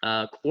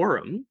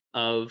quorum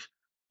of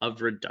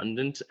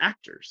redundant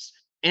actors.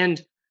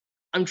 And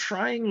I'm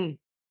trying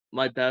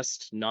my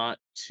best not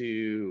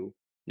to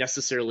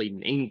necessarily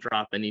name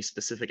drop any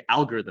specific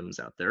algorithms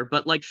out there,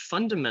 but like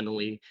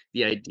fundamentally,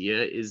 the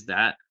idea is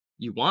that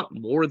you want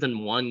more than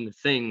one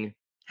thing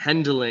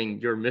handling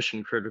your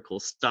mission critical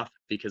stuff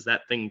because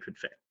that thing could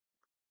fail,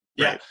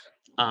 Yeah.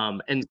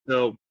 right? And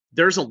so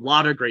there's a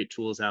lot of great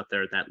tools out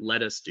there that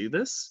let us do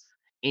this.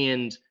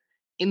 And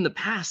in the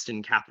past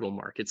in capital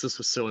markets, this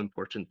was so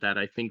important that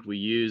I think we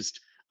used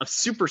a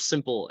super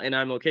simple, and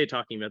I'm okay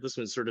talking about this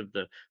one, sort of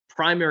the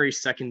primary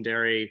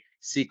secondary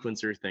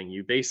sequencer thing.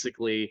 You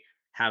basically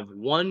have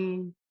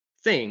one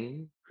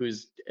thing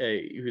who's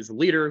a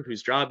leader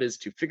whose job is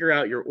to figure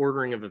out your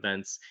ordering of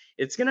events.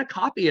 It's going to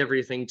copy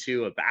everything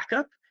to a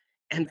backup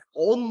and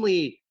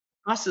only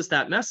process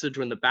that message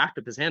when the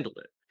backup has handled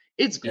it.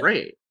 It's Yeah.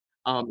 great.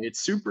 It's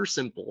super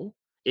simple.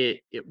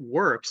 It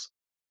works.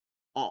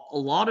 A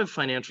lot of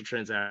financial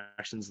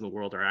transactions in the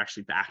world are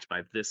actually backed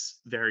by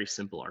this very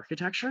simple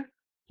architecture.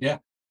 Yeah.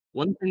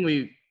 One thing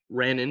we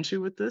ran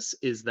into with this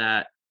is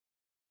that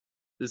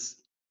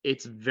this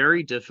it's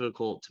very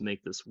difficult to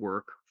make this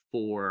work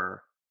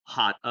for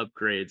hot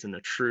upgrades in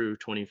a true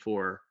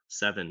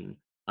 24/7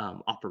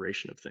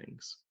 operation of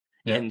things.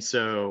 Yeah. And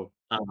so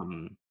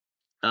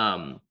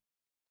um,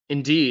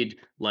 indeed,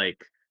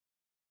 like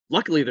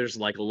luckily there's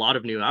like a lot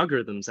of new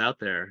algorithms out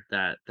there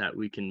that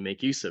we can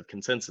make use of,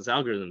 consensus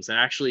algorithms that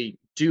actually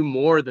do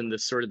more than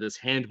this sort of this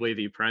hand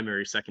wavy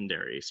primary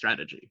secondary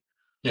strategy,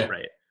 Yeah.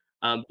 right?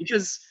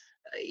 Because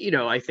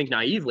I think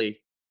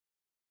naively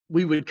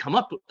we would come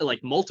up with,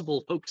 like,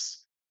 multiple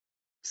folks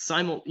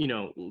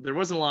there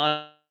wasn't a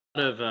lot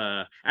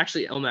of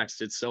actually LMAX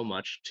did so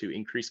much to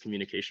increase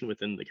communication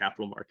within the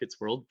capital markets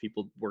world,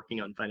 people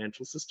working on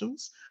financial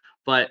systems.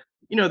 But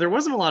there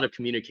wasn't a lot of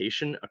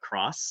communication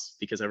across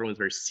because everyone was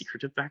very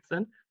secretive back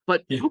then.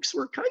 But Yeah. folks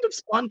were kind of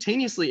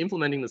spontaneously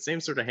implementing the same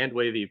sort of hand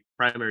wavy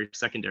primary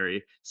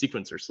secondary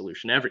sequencer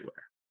solution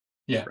everywhere,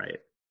 Yeah. right?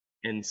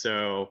 And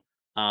so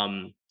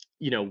um,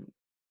 you know,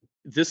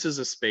 this is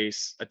a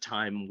space, a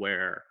time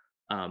where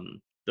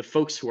the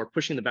folks who are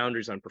pushing the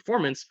boundaries on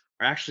performance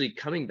are actually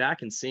coming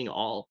back and seeing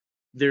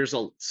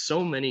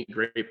so many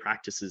great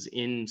practices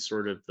in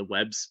sort of the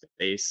web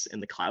space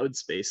and the cloud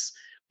space,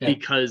 Yeah.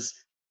 because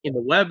in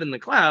the web and the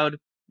cloud,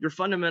 you're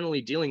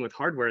fundamentally dealing with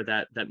hardware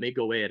that may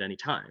go away at any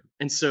time.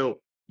 And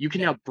so you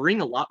can Yeah. now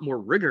bring a lot more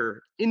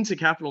rigor into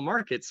capital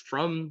markets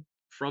from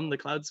the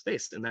cloud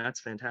space, and that's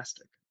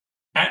fantastic.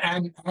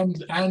 And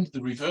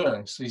the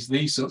reverse is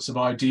these sorts of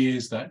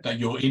ideas that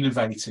you're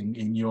innovating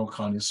in your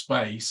kind of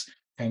space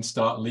can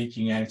start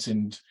leaking out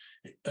and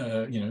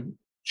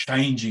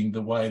changing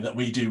the way that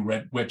we do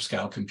web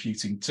scale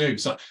computing too.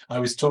 So I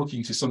was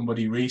talking to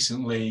somebody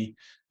recently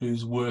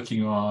who's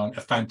working on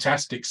a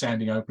fantastic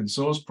sounding open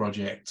source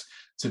project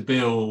to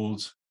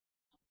build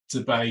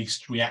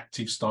based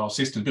reactive style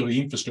systems, build the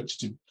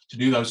infrastructure to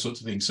do those sorts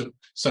of things. So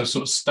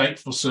sort of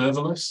stateful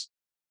serverless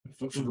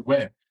for the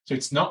web. So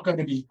it's not going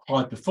to be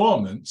high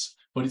performance,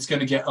 but it's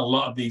going to get a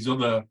lot of these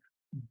other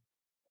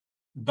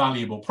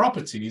valuable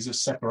properties of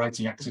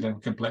separating accidental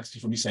complexity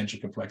from essential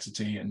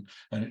complexity and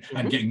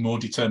Mhm. getting more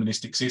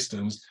deterministic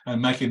systems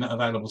and making that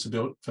available to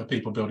build for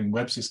people building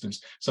web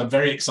systems. So I'm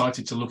very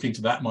excited to look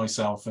into that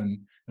myself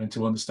and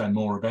to understand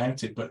more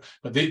about it. But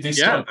this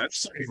Yeah, kind of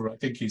crossover, I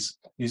think,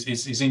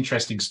 is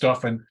interesting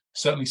stuff, and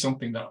certainly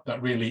something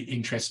that really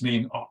interests me,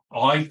 and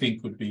I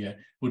think would be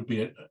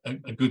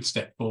a good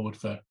step forward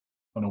for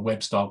on a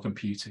web style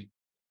computing.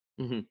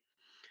 mhm.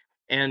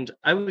 And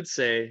I would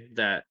say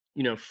that,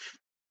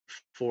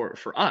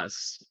 for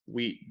us,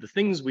 the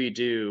things we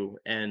do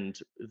and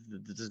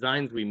the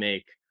designs we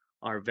make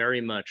are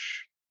very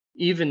much,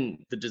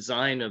 even the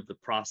design of the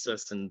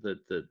process and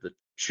the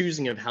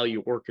choosing of how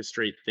you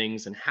orchestrate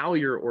things and how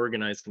you're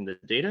organizing the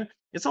data.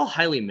 It's all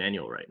highly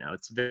manual right now.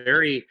 It's Yeah.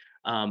 very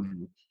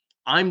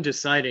I'm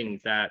deciding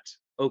that,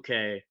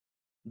 okay,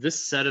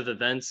 this set of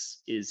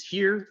events is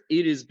here,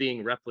 it is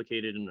being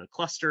replicated in a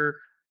cluster,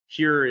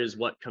 here is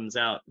what comes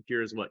out,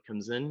 here is what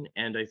comes in.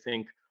 And I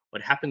think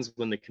what happens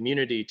when the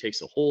community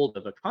takes a hold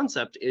of a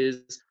concept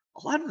is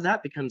a lot of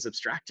that becomes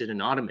abstracted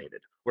and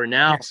automated, where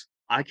now Yes.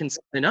 I can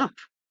spin up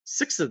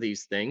 6 of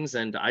these things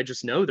and I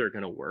just know they're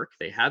going to work.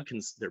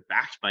 They're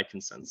backed by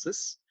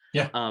consensus.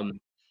 Yeah. Um,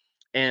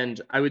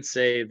 and I would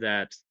say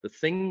that the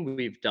thing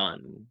we've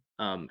done,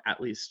 at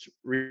least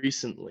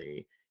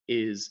recently,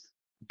 is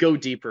go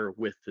deeper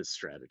with this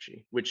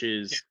strategy, which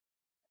Yeah. is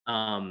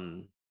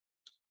um,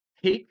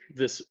 take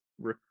the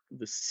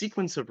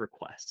sequence of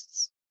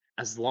requests.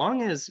 As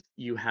long as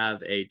you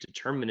have a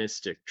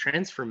deterministic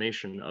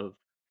transformation of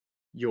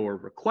your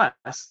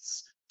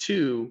requests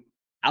to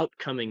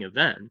outcoming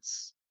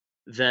events,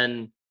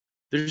 then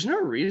there's no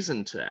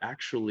reason to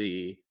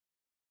actually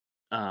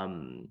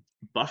um,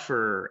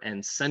 buffer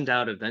and send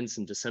out events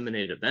and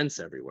disseminate events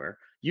everywhere.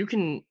 You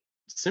can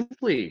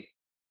simply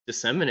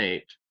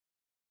disseminate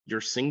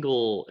your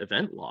single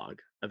event log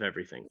of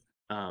everything,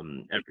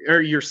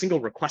 or your single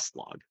request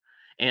log.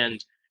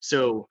 And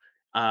so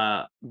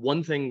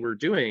one thing we're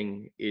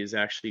doing is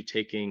actually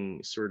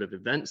taking sort of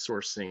event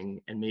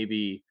sourcing and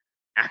maybe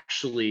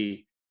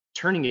actually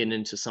turning it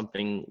into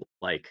something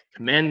like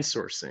command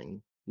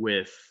sourcing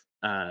with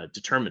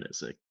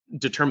deterministic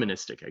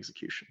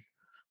execution,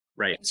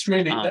 right?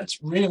 Um, That's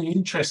really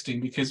interesting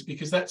because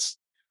that's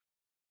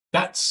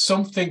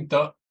something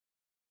that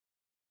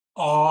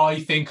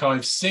I think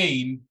I've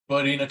seen,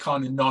 but in a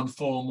kind of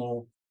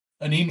non-formal,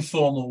 an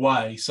informal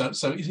way. So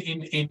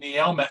in the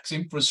LMAX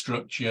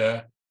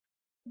infrastructure,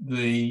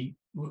 the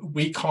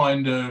we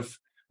kind of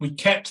we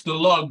kept the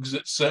logs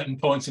at certain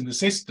points in the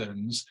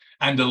systems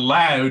and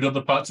allowed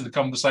other parts of the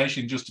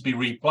conversation just to be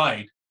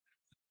replayed.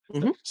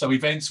 mhm. So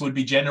events would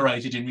be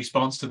generated in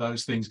response to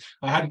those things.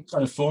 I hadn't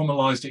kind of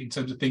formalized it in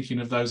terms of thinking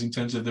of those in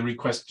terms of the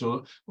requests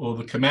or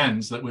the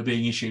commands that were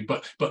being issued,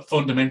 but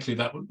fundamentally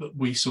that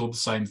we saw the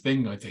same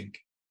thing. I think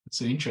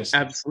it's interesting.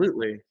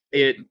 Absolutely.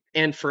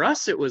 And for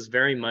us, it was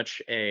very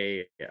much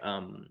it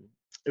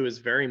was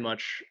very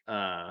much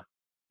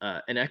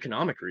an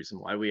economic reason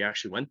why we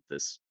actually went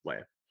this way.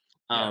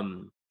 Yeah,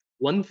 Um,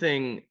 one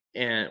thing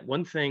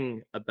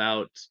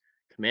about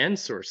command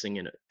sourcing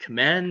and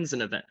commands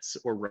and events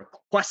or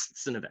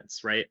requests and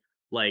events, right?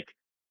 Like,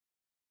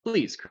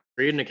 please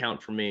create an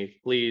account for me.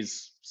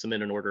 Please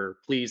submit an order.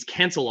 Please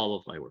cancel all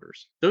of my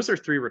orders. Those are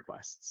 3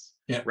 requests,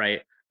 yeah,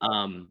 right?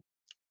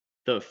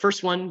 The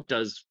first one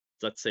does,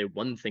 let's say,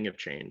 one thing of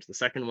change. The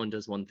second one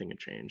does one thing of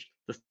change.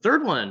 The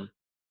third one,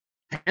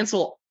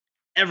 cancel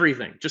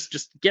everything.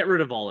 Just get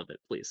rid of all of it,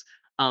 please.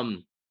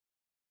 Um,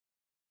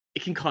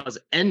 it can cause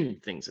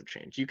n things of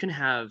change. You can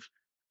have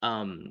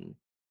um,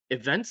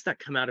 events that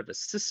come out of a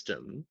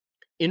system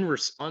in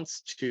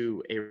response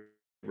to a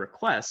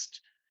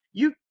request.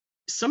 You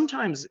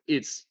sometimes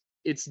it's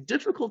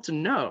difficult to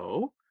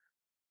know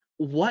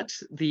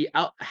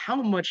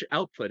how much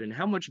output and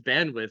how much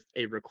bandwidth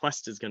a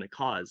request is going to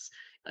cause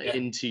yeah,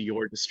 into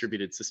your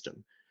distributed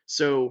system.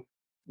 So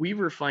we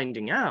were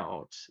finding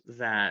out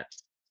that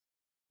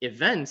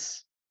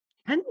events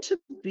tend to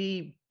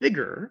be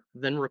bigger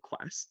than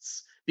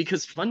requests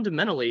because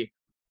fundamentally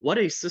what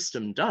a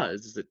system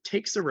does is it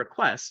takes a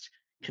request,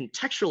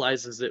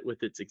 contextualizes it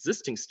with its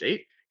existing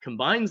state,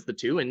 combines the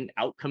two, and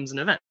out comes an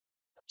event,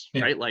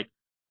 yeah, right? Like,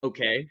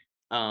 okay,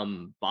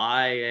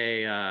 buy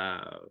a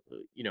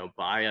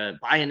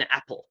buy an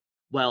apple.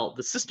 Well,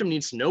 the system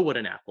needs to know what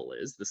an apple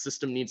is. The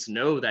system needs to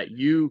know that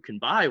you can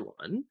buy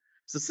one.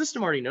 So the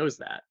system already knows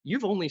that.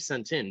 You've only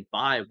sent in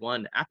buy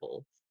one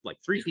apple, like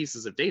 3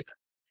 pieces of data.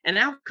 And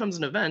out comes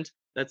an event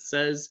that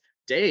says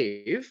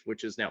Dave,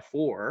 which is now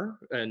 4,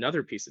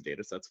 another piece of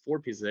data, so that's 4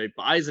 pieces of data,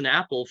 buys an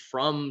apple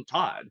from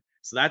Todd.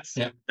 So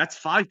yeah, that's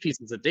 5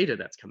 pieces of data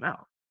that's come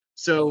out.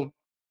 So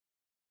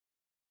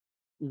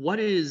what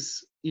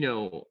is,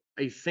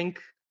 I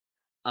think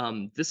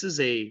this is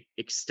a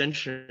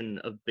extension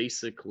of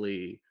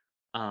basically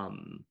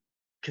um,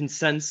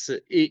 consensus.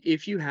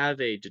 If you have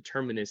a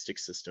deterministic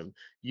system,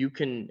 you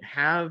can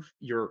have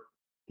your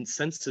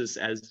consensus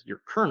as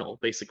your kernel,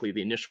 basically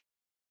the initial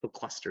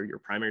cluster, your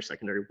primary,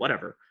 secondary,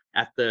 whatever,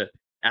 at the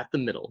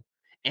middle.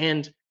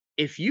 And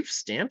if you've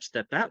stamped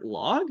that that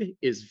log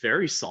is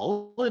very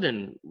solid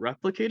and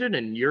replicated,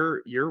 and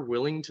you're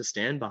willing to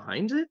stand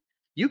behind it,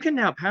 you can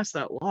now pass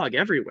that log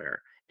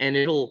everywhere, and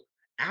it'll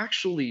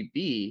actually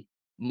be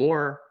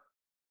more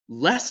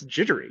less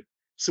jittery.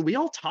 So we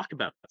all talk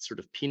about that sort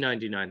of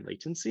P99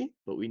 latency,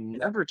 but we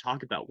never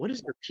talk about what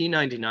is your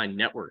P99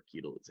 network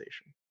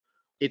utilization.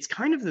 It's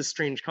kind of this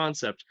strange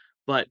concept,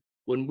 but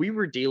when we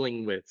were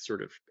dealing with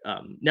sort of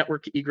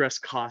network egress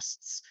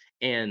costs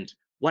and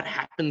what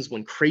happens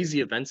when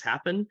crazy events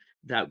happen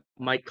that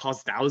might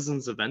cause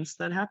thousands of events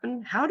that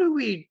happen, how do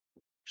we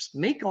just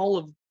make all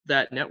of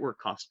that network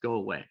cost go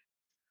away?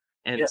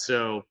 And yeah.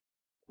 so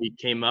we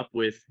came up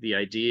with the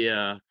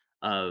idea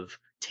of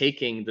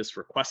taking this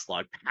request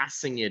log,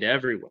 passing it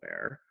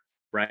everywhere,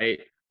 right?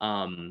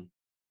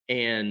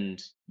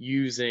 And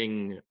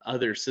using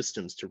other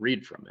systems to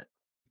read from it.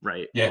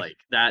 right? Yeah. Like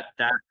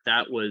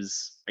that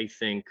was, I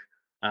think,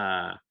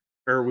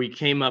 or we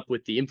came up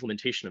with the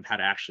implementation of how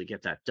to actually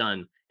get that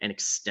done and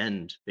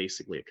extend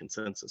basically a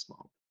consensus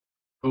model.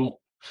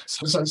 Cool.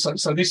 So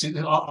this is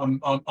I'm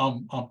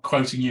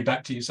quoting you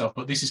back to yourself,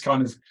 but this is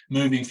kind of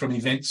moving from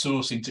event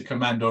sourcing to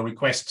command or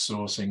request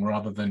sourcing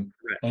rather than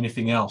Correct.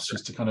 anything else,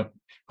 just to kind of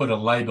put a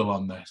label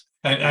on that.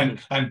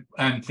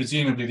 And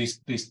presumably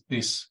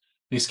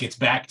this gets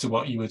back to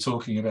what you were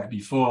talking about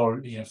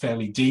before,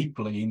 fairly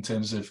deeply in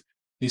terms of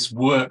this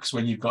works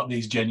when you've got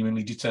these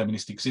genuinely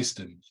deterministic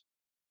systems.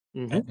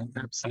 Mm-hmm. And, and,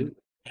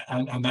 Absolutely.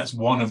 and that's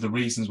one of the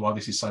reasons why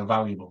this is so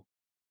valuable.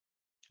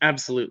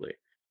 Absolutely.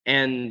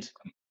 And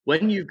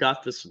when you've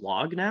got this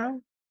log now,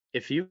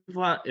 if you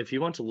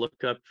want to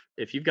look up,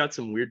 if you've got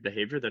some weird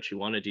behavior that you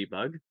want to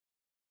debug,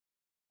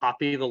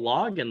 copy the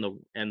log and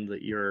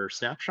your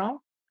snapshot,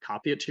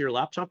 copy it to your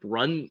laptop,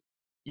 run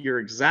your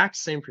exact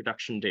same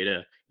production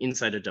data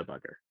inside a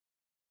debugger,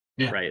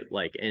 Yeah. right?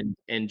 Like, and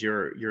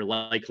you're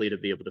likely to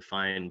be able to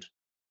find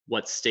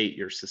what state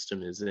your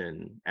system is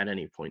in at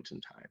any point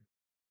in time.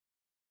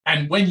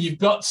 And when you've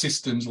got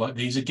systems like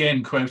these,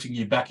 again, quoting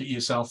you back at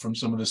yourself from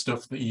some of the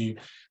stuff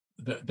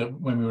that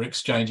when we were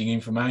exchanging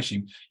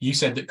information, you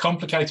said that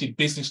complicated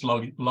business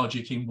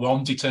logic in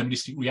one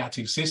deterministic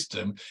reactive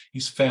system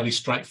is fairly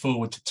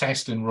straightforward to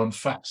test and run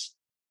fast.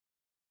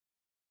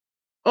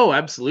 Oh,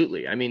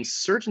 absolutely. I mean,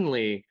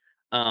 certainly,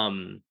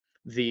 um,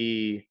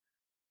 the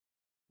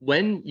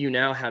when you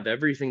now have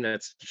everything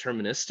that's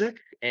deterministic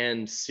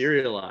and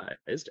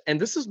serialized, and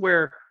this is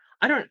where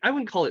I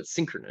wouldn't call it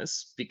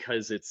synchronous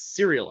because it's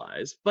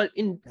serialized, but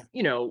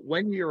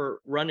when you're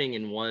running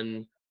in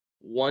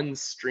one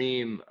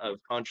stream of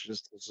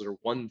consciousness or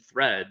one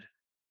thread,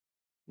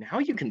 now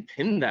you can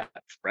pin that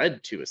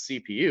thread to a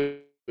CPU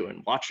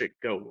and watch it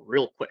go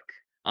real quick.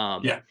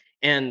 Um, Yeah.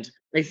 and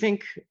I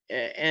think,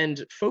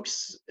 and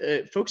folks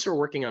are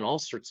working on all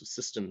sorts of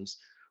systems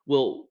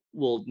will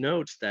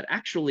note that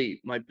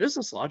actually my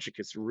business logic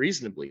is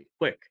reasonably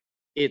quick.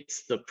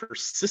 It's the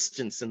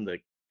persistence in the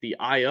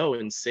I/O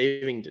and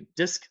saving to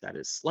disk that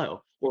is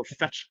slow, or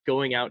fetch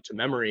going out to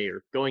memory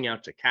or going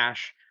out to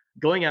cache,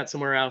 going out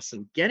somewhere else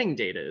and getting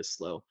data is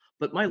slow.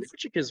 But my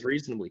logic is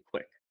reasonably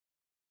quick.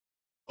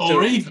 Or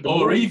So even the or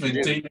more you even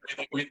do, dealing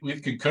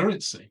with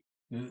concurrency.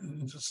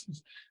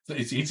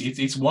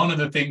 It's one of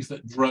the things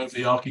that drove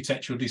the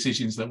architectural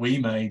decisions that we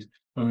made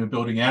when we were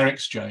building our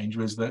exchange,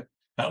 was that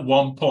at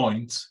one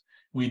point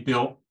we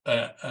built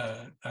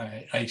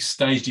a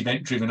staged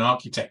event-driven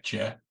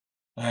architecture,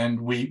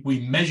 and we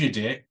measured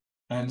it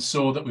and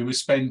saw that we were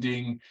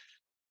spending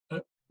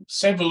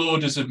several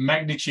orders of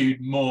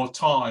magnitude more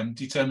time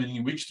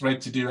determining which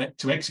thread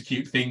to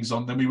execute things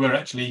on than we were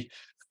actually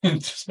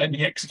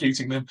spending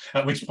executing them,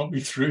 at which point we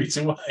threw it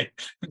away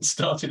and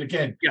started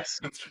again. yes,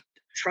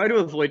 try to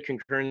avoid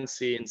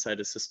concurrency inside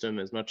a system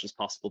as much as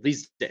possible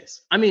these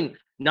days. I mean,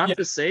 not Yeah,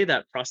 to say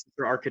that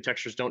processor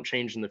architectures don't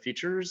change in the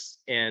futures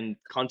and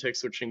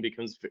context switching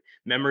becomes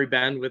memory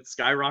bandwidth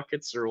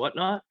skyrockets or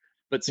whatnot,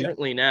 but yeah,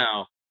 certainly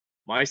now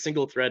my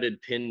single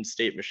threaded pinned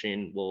state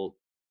machine will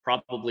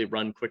probably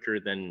run quicker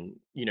than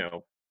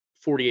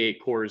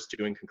 48 cores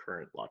doing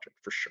concurrent logic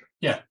for sure.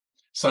 yeah.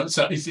 So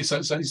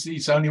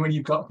it's only when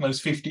you've got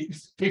those 50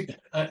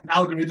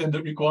 algorithm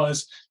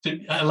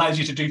that allows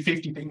you to do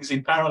 50 things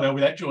in parallel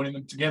without joining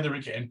them together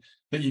again,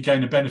 that you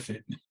gain a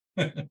benefit.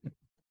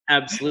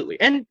 Absolutely.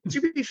 And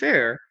to be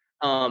fair,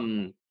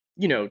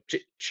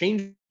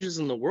 changes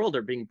in the world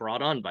are being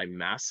brought on by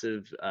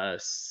massive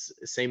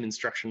same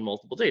instruction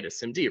multiple data,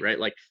 SIMD, right?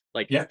 Like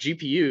Yeah.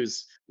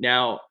 GPUs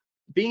now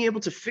being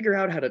able to figure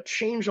out how to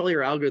change all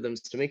your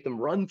algorithms to make them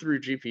run through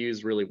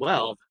GPUs really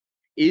well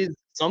is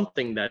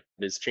something that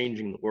is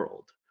changing the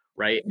world,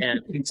 right? And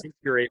It's,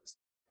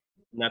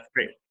 that's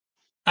great.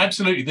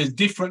 absolutely. There's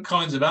different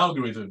kinds of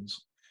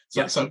algorithms.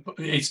 So, Yes. so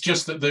it's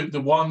just that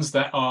the ones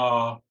that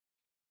are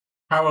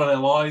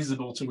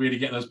parallelizable to really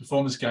get those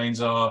performance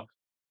gains are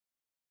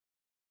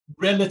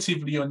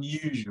relatively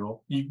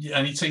unusual,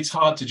 and it's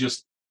hard to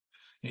just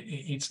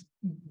it's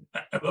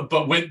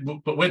but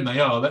when they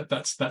are,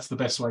 that's the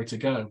best way to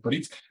go. But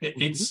Mhm.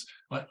 it's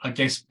I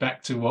guess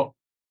back to what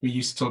we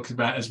used to talk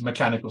about as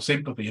mechanical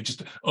sympathy,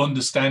 just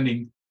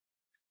understanding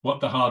what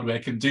the hardware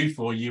can do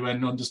for you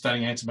and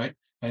understanding how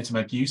to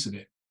make use of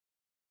it.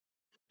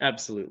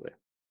 Absolutely.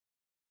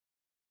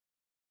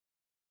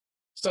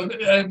 So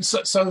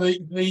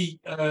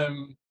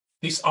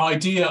this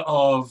idea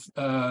of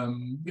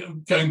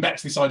going back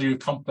to this idea of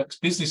complex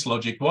business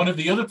logic. One of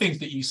the other things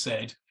that you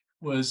said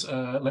was,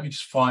 let me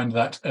just find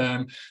that,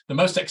 the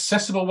most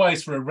accessible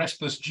ways for a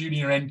restless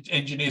junior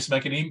engineer to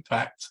make an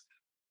impact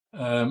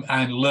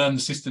and learn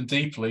the system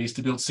deeply is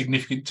to build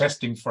significant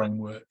testing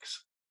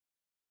frameworks.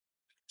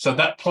 So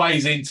that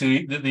plays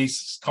into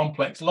these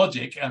complex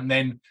logic, and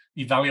then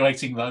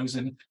evaluating those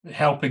and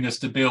helping us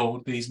to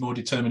build these more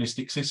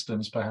deterministic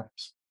systems,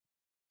 perhaps.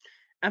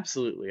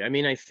 Absolutely. I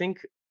mean, I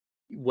think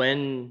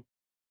when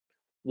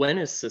when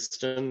a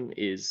system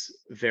is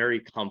very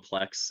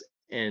complex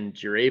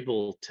and you're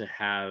able to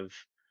have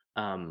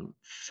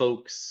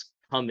folks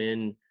come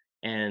in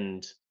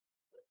and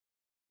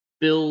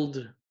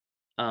build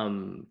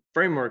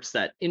frameworks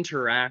that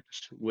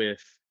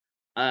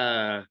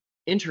uh,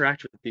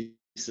 interact with these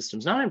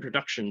systems, not in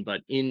production,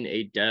 but in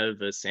a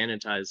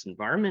sanitized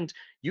environment,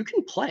 you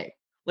can play.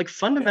 Like Yeah.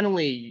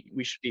 fundamentally,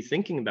 we should be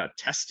thinking about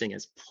testing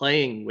as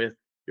playing with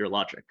your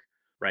logic,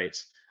 right?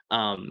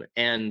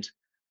 And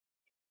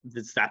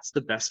that's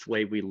the best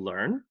way we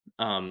learn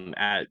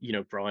at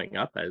growing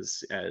up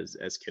as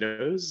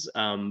kiddos.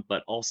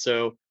 But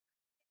also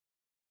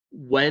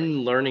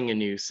when learning a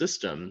new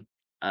system,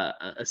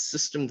 a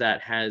system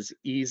that has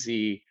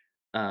easy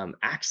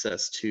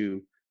access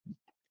to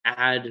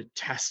add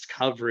test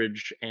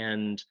coverage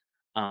and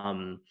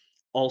um,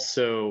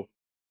 also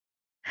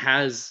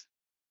has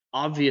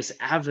obvious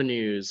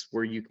avenues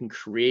where you can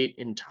create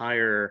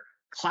entire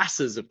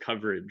classes of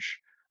coverage,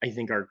 I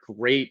think are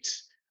great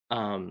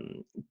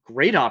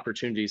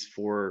opportunities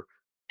for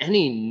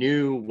any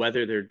new,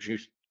 whether they're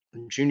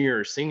junior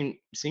or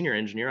senior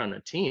engineer on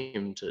a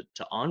team to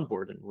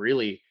onboard and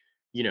really,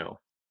 you know,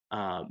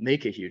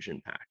 make a huge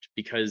impact.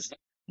 Because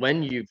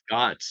when you've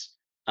got,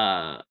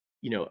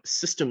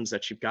 systems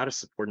that you've got to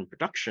support in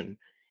production,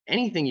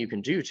 anything you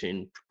can do to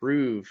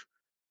improve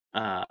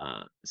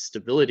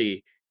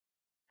stability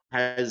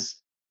has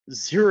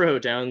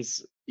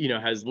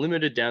has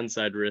limited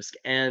downside risk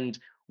and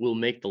will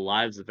make the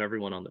lives of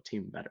everyone on the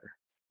team better,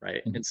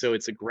 right? Mhm. And so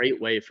it's a great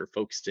way for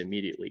folks to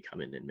immediately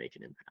come in and make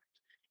an impact.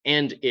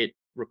 And it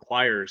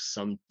requires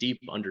some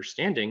deep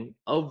understanding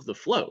of the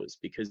flows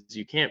because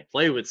you can't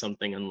play with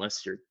something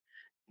unless you're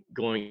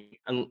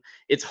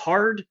it's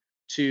hard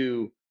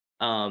to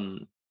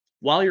um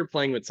while you're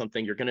playing with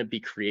something, you're going to be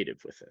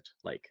creative with it.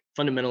 Like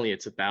fundamentally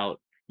it's about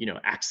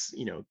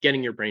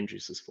getting your brain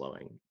juices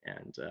flowing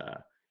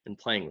and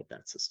playing with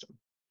that system.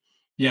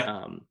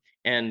 Yeah.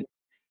 And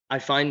I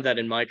find that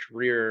in my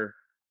career,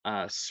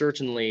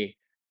 certainly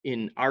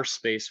in our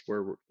space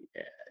where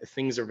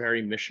things are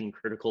very mission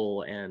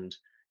critical, and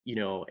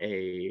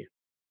a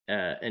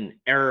an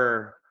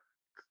error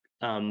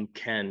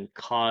can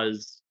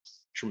cause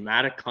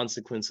dramatic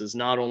consequences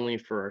not only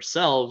for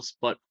ourselves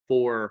but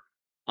for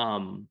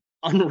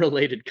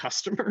unrelated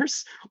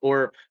customers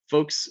or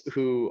folks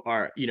who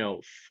are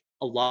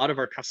a lot of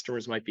our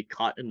customers might be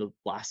caught in the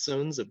blast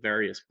zones of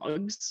various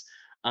bugs.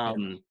 Yeah.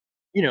 um,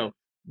 you know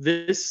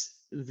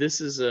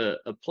this is a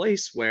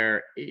place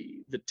where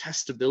the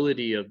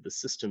testability of the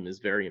system is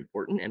very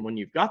important, and when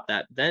you've got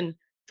that, then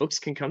folks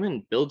can come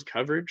in, build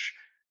coverage,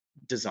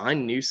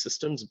 design new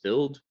systems,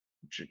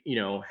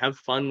 have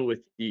fun with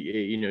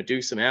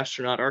do some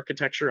astronaut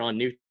architecture on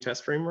new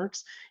test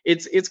frameworks.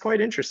 It's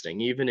quite interesting,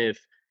 even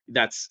if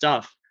that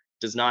stuff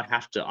does not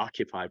have to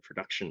occupy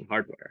production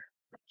hardware.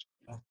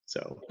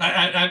 So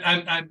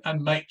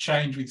And make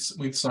change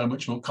with so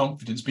much more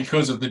confidence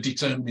because of the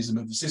determinism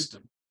of the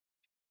system.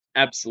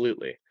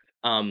 absolutely.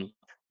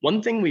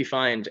 One thing we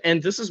find,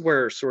 and this is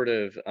where sort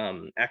of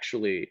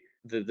actually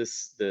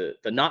the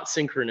not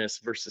synchronous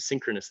versus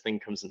synchronous thing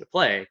comes into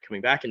play,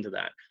 coming back into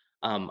that.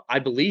 I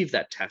believe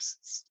that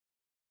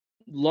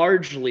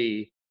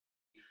largely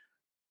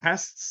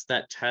tests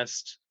that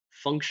test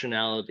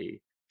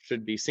functionality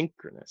should be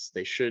synchronous.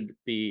 They should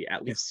be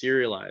at Yeah. least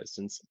serialized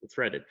and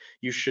threaded.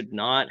 You should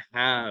not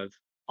have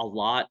a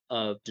lot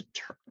of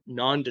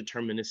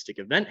non-deterministic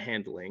event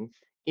handling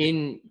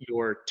in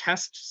your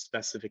test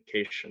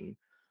specification,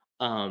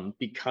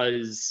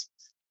 because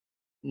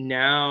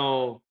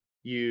now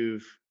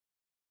you've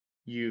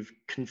you've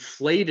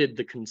conflated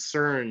the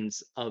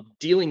concerns of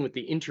dealing with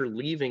the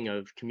interleaving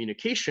of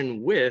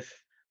communication with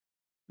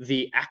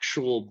the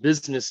actual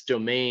business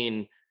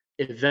domain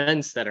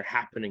events that are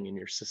happening in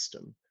your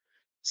system.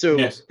 So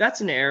Yes.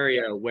 that's an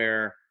area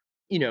where,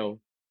 you know,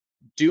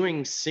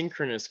 doing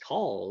synchronous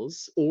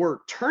calls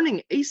or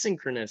turning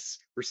asynchronous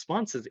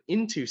responses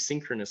into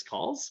synchronous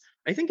calls,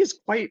 I think is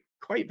quite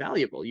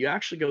valuable. You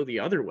actually go the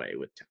other way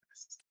with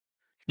tests,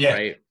 Yeah.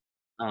 right?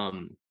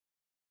 Um,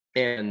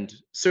 and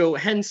so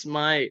hence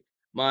my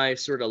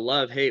sort of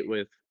love hate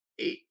with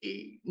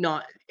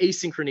not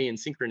asynchrony and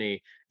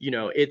synchrony.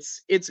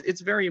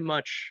 It's very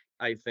much,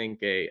 I think,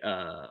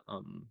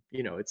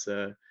 it's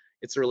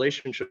a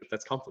relationship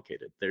that's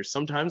complicated. There's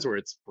sometimes where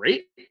it's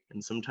great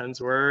and sometimes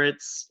where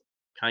it's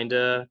kind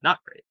of not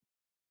great.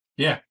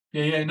 Yeah.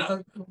 Yeah. Yeah.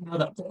 No,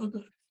 no,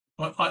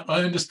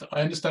 I understand.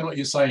 I understand what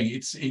you're saying.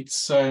 It's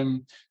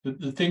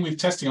the thing with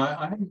testing.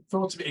 I hadn't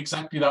thought of it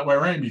exactly that way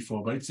around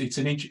before, but it's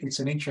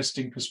an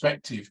interesting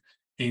perspective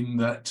in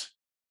that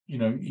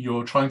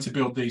you're trying to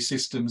build these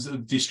systems,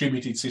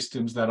 distributed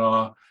systems that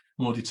are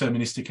more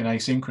deterministic and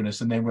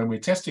asynchronous, and then when we're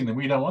testing them,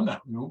 we don't want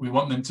that. We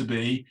want them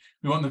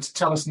to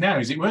tell us now,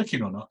 is it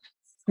working or not?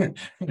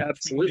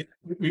 Absolutely.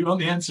 We want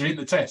the answer in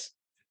the test.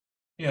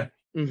 Yeah.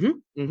 Hmm.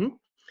 Hmm.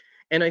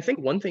 And I think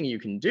one thing you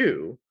can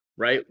do,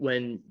 right,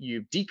 when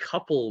you've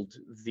decoupled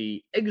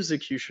the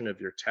execution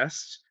of your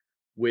test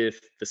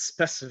with the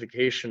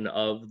specification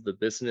of the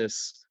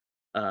business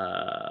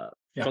uh,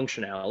 Yeah.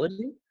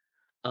 functionality,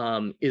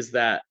 is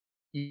that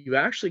you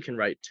actually can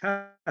write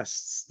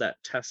tests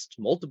that test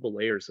multiple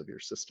layers of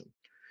your system.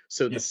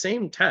 So the Yes.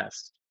 same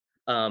test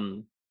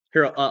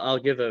Here, I'll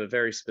give a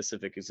very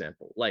specific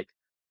example. Like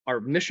our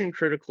mission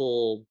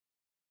critical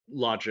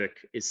logic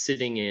is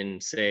sitting in,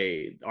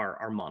 say,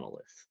 our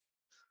monolith,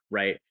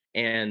 right?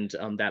 And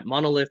that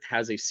monolith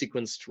has a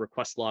sequenced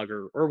request log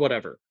or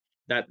whatever.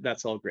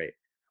 That's all great.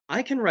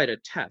 I can write a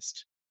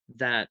test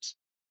that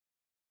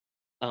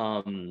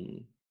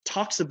um,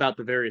 talks about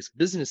the various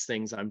business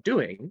things I'm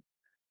doing,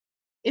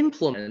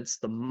 implements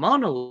the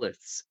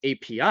monolith's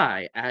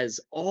API as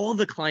all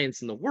the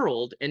clients in the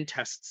world, and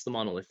tests the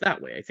monolith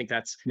that way. I think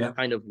that's Yeah.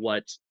 kind of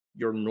what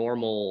your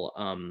normal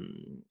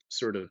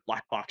sort of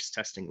black box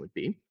testing would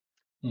be.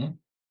 Mhm.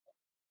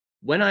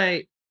 When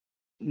I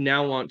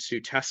now want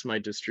to test my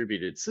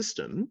distributed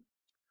system,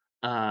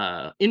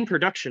 in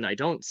production, I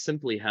don't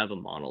simply have a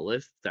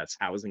monolith that's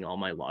housing all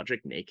my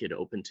logic naked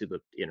open to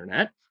the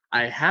internet.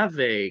 I have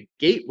a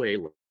gateway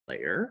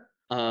layer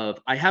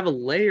I have a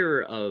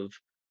layer of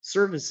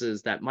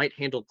services that might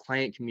handle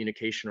client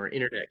communication or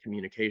internet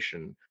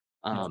communication,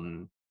 Yeah.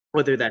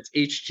 whether that's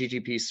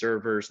HTTP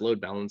servers, load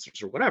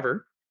balancers, or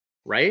whatever,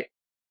 right?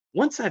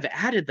 Once I've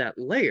added that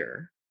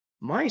layer,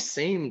 my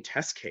same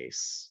test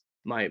case,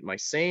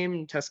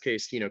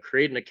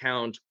 create an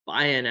account,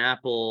 buy an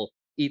apple,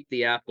 eat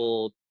the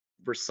apple,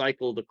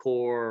 recycle the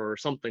core or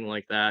something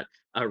like that,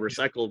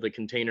 recycle the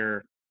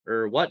container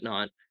or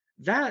whatnot,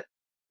 that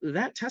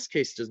that test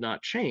case does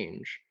not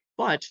change.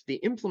 But the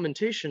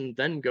implementation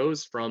then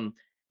goes from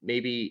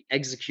maybe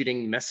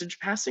executing message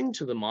passing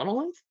to the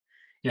monolith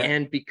Yeah.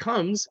 and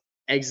becomes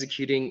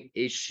executing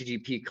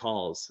HTTP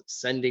calls,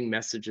 sending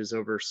messages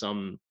over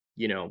some,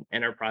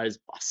 enterprise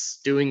bus,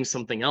 doing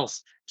something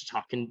else to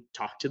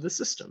talk to the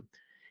system.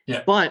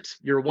 Yeah. But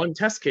your one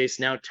test case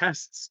now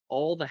tests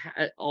all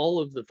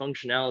of the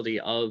functionality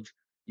of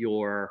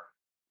your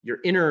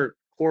inner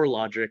core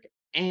logic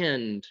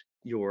and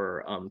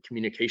your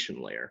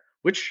communication layer,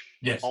 which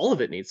Yes. all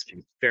of it needs to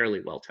be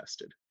fairly well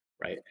tested,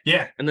 right?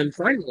 Yeah. And then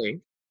finally,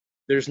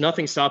 there's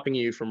nothing stopping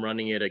you from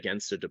running it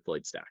against a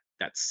deployed stack.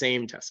 That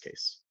same test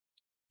case.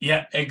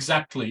 Yeah,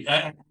 exactly.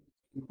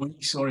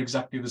 We saw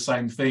exactly the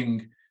same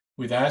thing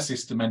with our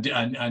system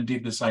and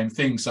did the same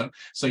thing. So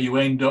you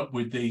end up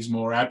with these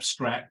more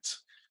abstract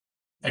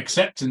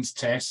acceptance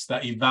tests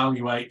that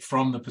evaluate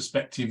from the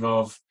perspective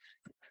of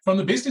from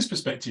the business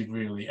perspective,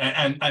 really.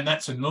 And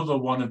that's another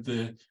one of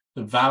the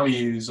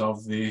values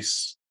of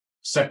this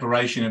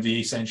separation of the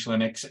essential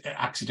and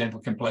accidental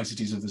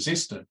complexities of the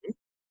system.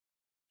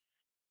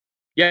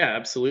 Yeah,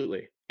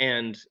 absolutely.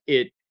 And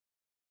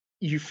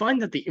you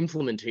find that the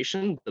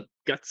implementation, the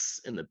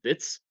guts and the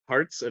bits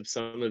parts of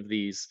some of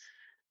these,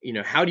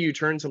 how do you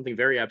turn something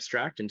very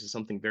abstract into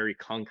something very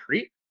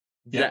concrete?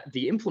 Yeah. That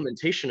the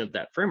implementation of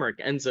that framework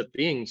ends up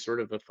being sort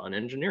of a fun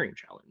engineering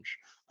challenge.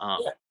 Um,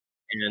 Yeah.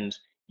 and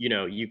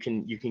you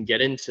can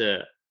get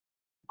into,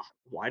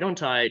 why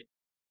don't I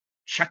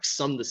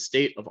checksum the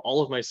state of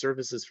all of my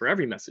services for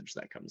every message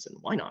that comes in?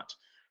 Why not?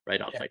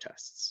 Right off Yeah. my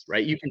tests,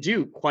 right? You can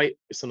do quite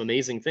some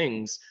amazing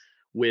things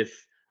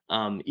with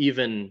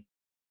even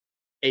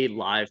a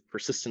live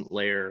persistent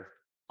layer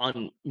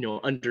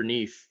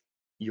underneath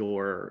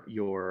your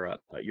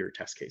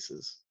test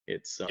cases.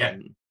 It's Yeah.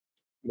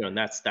 and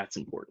that's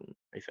important,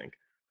 I think.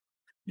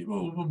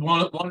 Well,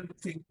 one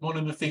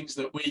of the things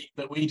that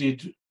we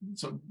did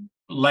sort of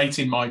late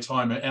in my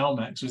time at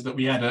LMAX was that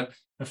we had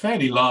a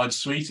fairly large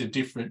suite of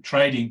different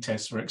trading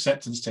tests for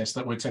acceptance tests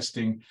that we're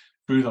testing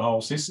through the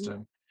whole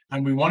system.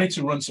 And we wanted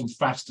to run some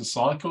faster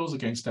cycles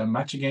against our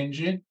matching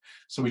engine.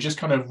 So we just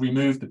kind of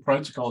removed the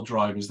protocol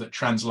drivers that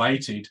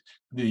translated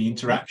the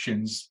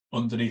interactions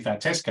underneath our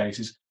test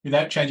cases.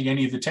 Without changing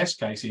any of the test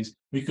cases,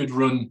 we could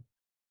run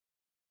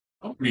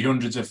probably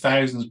hundreds of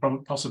thousands,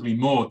 probably possibly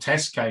more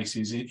test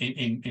cases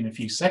in a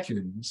few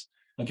seconds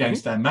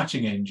against our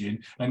matching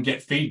engine and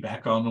get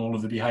feedback on all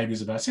of the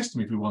behaviors of our system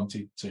if we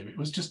wanted to. It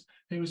was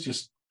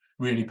just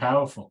really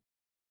powerful.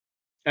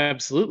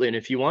 Absolutely. And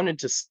if you wanted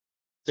to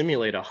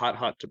simulate a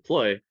hot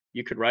deploy,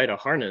 you could write a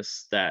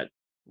harness that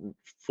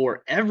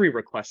for every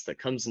request that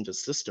comes into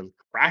system,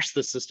 crash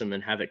the system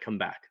and have it come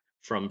back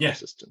from Yeah.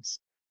 persistence.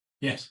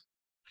 Yes.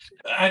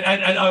 And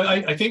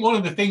I think one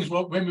of the things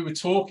when we were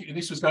talking,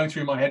 this was going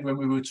through my head when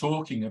we were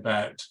talking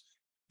about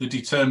the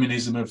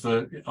determinism of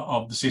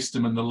the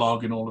system and the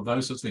log and all of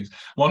those sorts of things.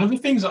 One of the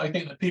things that I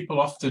think that people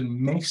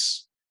often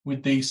miss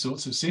with these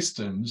sorts of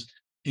systems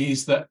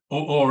is that,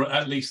 or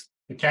at least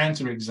the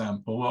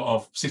counterexample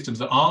of systems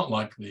that aren't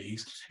like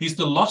these, is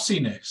the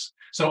lossiness.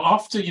 So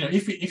after,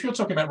 if you're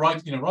talking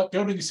about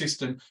building a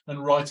system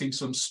and writing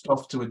some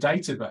stuff to a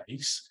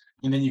database,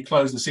 and then you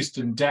close the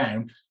system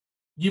down,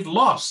 you've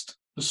lost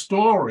the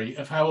story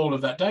of how all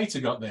of that data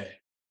got there.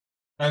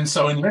 And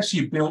so unless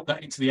you built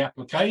that into the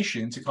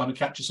application to kind of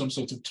capture some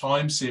sort of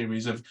time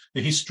series of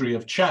the history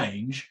of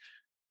change,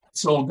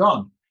 it's all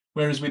gone.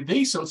 Whereas with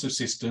these sorts of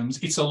systems,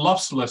 it's a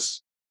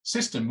lossless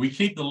system. We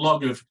keep the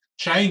log of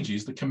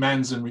changes, the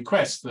commands and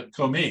requests that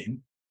come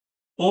in.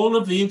 All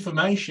of the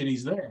information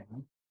is there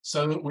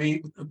so that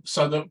we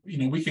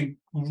can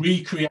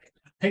recreate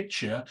the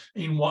picture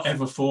in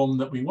whatever form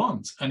that we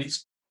want. And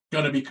it's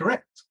going to be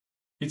correct.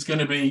 it's going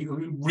to be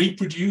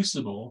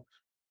reproducible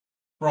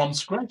from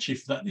scratch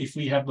if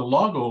we have the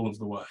log all of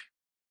the way.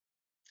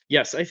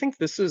 Yes, I think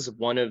this is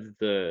one of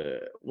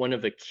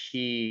the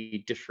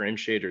key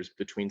differentiators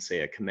between,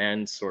 say, a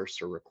command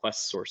source or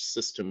request source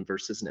system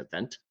versus an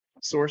event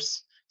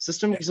source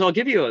system. Yeah. So I'll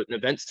give you an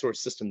event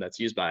source system that's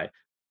used by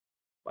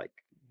like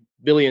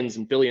billions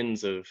and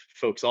billions of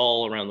folks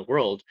all around the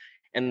world.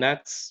 And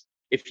that's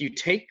if you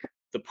take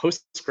the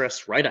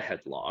Postgres write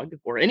ahead log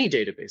or any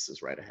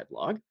database's write ahead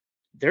log,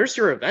 there's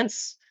your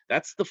events.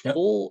 That's the Yep.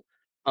 full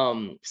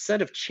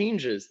set of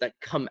changes that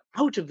come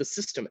out of the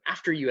system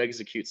after you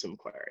execute some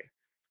query,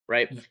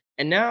 right? Yeah.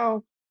 And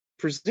now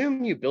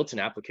presume you built an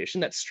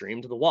application that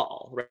streamed the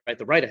wall, right?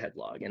 The write ahead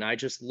log. And I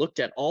just looked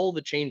at all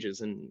the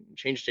changes and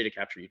change data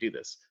capture, you do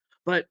this.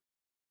 But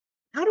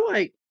how do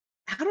I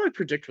how do I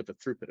predict what the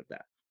throughput of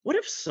that? What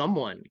if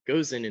someone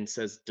goes in and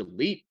says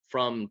delete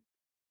from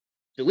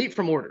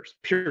orders,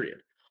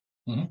 period?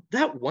 Mhm.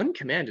 That one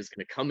command is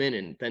going to come in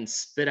and then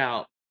spit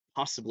out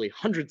possibly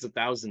hundreds of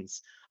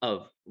thousands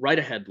of write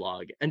ahead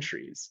log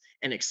entries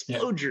and Yeah.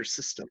 explode your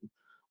system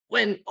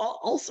when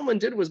all someone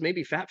did was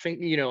maybe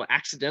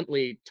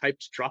accidentally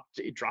typed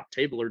drop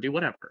table or do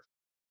whatever,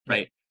 Yeah.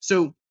 right?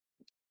 So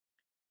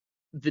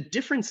the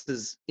difference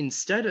is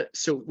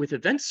so with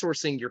event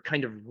sourcing, you're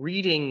kind of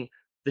reading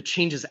the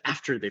changes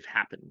after they've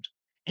happened.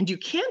 And you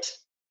can't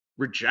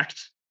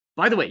reject,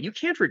 by the way, you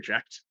can't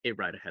reject a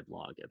write ahead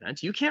log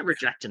event. You can't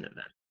reject an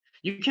event.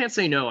 You can't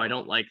say, no, I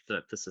don't like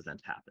that this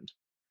event happened.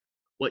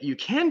 What you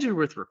can do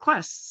with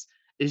requests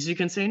is you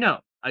can say, no,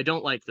 I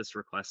don't like this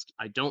request.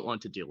 I don't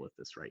want to deal with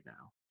this right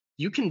now.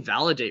 You can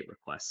validate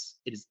requests.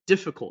 It is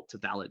difficult to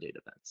validate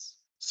events.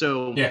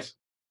 So Yes.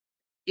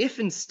 if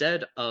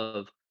instead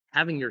of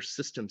having your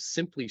system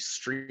simply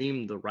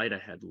stream the write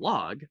ahead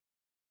log,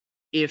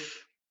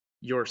 if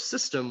your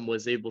system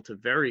was able to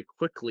very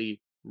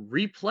quickly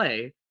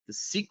replay the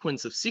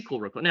sequence of SQL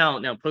requests. Now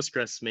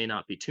Postgres may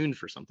not be tuned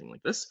for something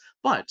like this,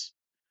 but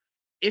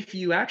if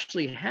you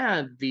actually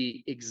had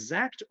the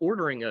exact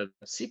ordering of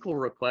SQL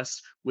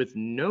requests with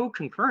no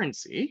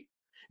concurrency,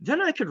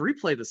 then I could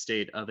replay the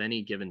state of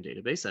any given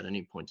database at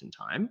any point in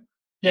time.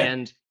 Yeah.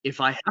 And if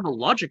I have a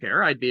logic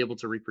error, I'd be able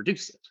to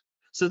reproduce it.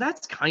 So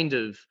that's kind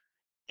of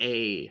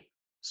a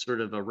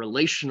sort of a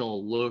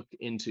relational look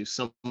into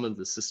some of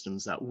the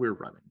systems that we're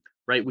running,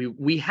 right?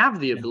 We have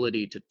the Yeah.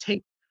 ability to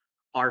take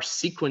our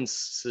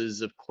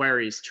sequences of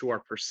queries to our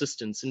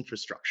persistence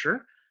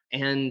infrastructure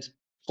and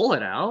pull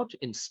it out,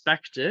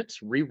 inspect it,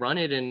 rerun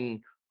it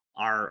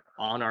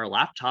on our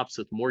laptops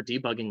with more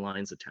debugging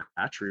lines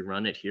attached,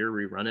 rerun it here,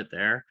 rerun it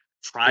there,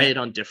 try Yeah. it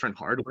on different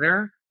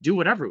hardware, do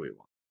whatever we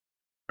want,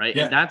 right?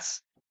 And Yeah.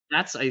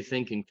 that's I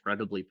think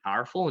incredibly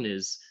powerful and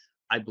is,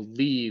 I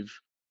believe,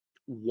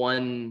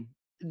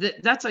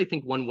 that's I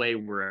think one way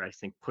where I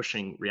think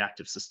pushing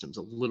reactive systems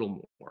a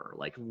little more,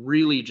 like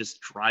really just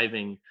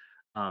driving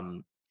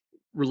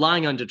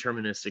relying on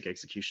deterministic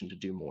execution to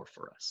do more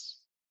for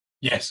us.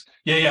 Yes.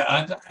 Yeah.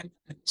 Yeah. And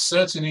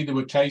certainly there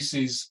were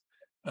cases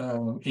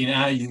in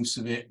our use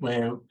of it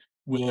where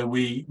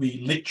we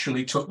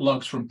literally took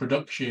logs from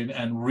production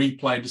and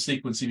replayed the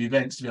sequence of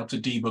events to be able to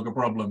debug a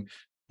problem,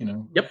 you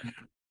know, Yep.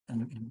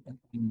 and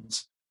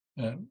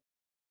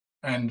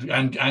and,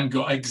 uh, and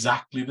got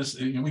exactly this.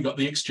 We got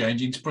the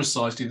exchange into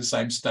precisely the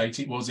same state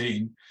it was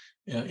in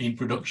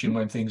production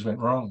when things went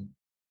wrong.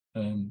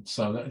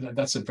 So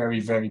that's a very,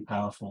 very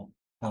powerful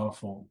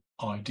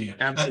idea,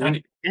 and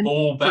Absolutely. And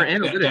all for back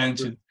analytics, down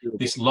it's to doable.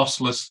 this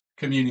lossless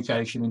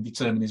communication and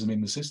determinism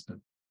in the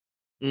system.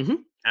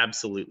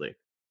 Absolutely.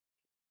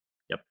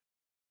 Yep.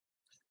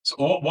 So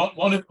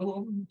one of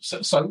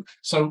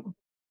so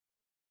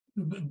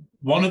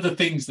one of the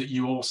things that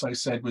you also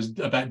said was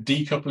about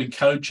decoupling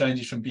code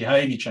changes from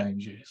behavior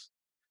changes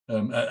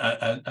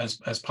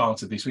as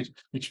part of this,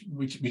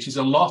 which is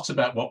a lot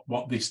about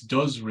what this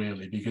does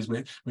really, because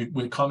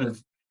we're kind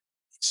of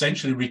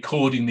essentially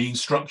recording the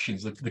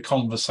instructions, the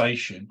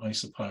conversation, I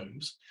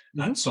suppose,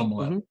 hmm at some hmm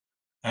level,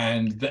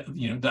 and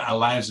that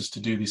allows us to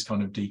do this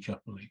kind of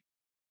decoupling.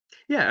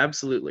 Yeah,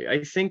 absolutely.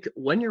 I think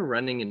when you're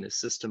running in a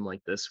system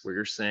like this, where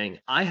you're saying,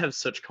 I have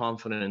such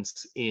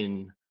confidence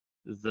in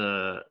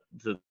the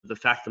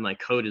fact that my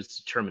code is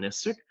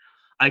deterministic,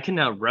 I can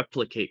now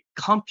replicate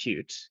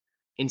compute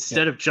Yeah,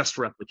 instead of just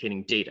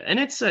replicating data. And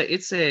it's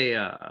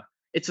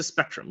a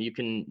spectrum. You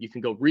can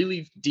go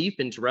really deep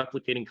into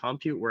replicating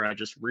compute where I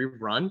just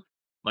rerun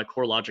my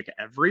core logic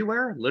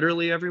everywhere,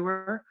 literally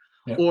everywhere,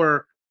 yeah,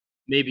 or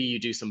maybe you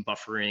do some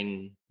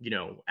buffering,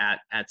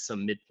 at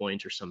some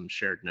midpoint or some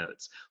shared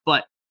nodes.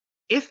 But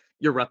if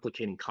you're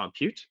replicating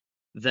compute,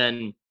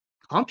 then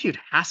compute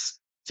has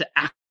to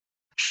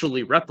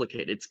actually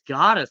replicate. It's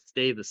got to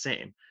stay the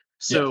same. yeah,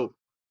 So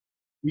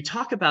we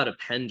talk about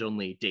append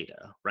only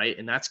data, right?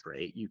 And that's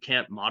great. You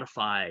can't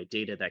modify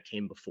data that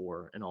came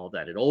before and all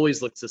that. It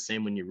always looks the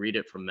same when you read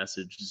it from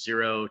message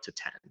 0 to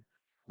 10,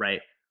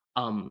 right?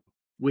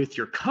 With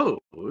your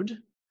code,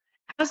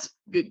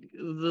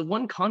 the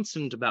one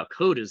constant about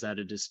code is that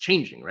it is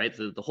changing, right?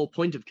 The whole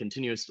point of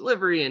continuous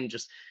delivery and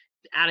just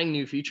adding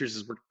new features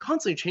is we're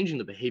constantly changing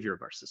the behavior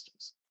of our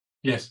systems.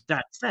 Yes.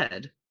 That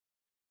said,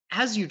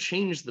 as you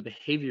change the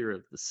behavior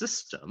of the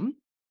system,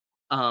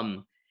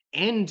 um,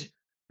 and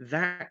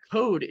that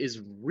code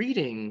is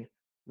reading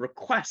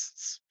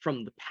requests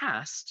from the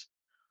past,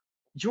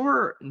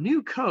 your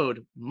new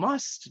code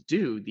must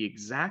do the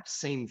exact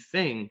same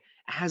thing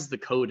as the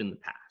code in the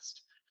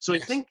past. So I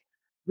Yes. think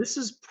this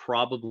is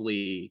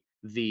probably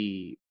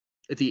the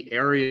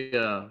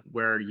area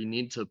where you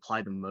need to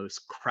apply the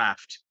most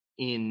craft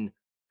in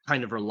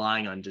kind of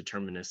relying on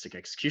deterministic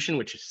execution,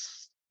 which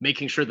is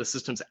making sure the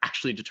system's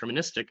actually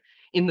deterministic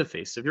in the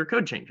face of your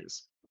code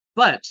changes.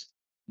 But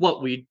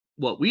what we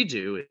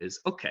do is,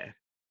 okay,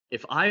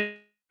 if I've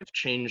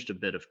changed a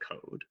bit of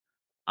code,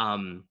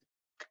 um,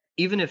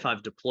 even if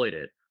I've deployed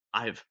it,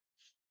 I've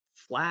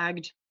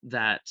flagged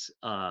that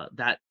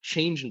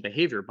change in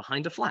behavior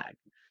behind a flag,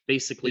 Yeah.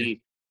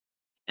 basically,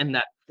 and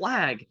that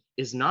flag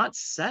is not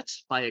set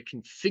by a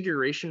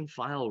configuration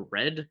file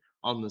read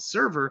on the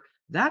server.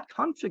 That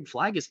config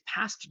flag is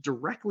passed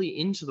directly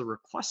into the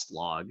request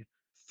log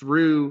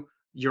through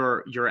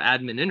your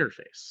admin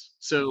interface.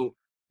 So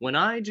when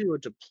I do a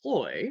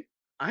deploy,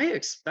 I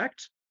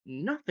expect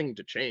nothing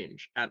to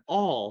change at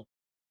all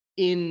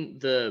in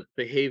the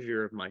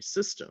behavior of my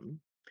system.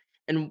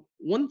 And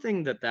one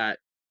thing that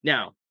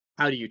now,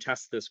 how do you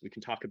test this? We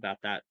can talk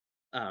about that,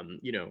 a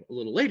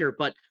little later.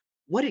 But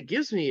what it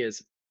gives me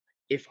is,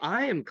 if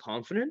I am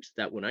confident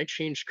that when I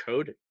change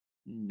code,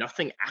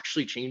 nothing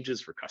actually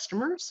changes for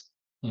customers,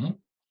 Mhm.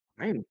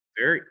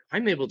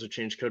 I'm able to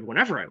change code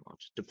whenever I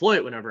want, deploy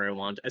it whenever I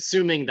want,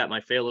 assuming that my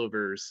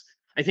failovers.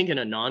 I think in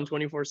a non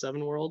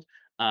 24/7 world,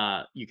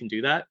 you can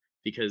do that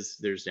because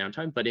there's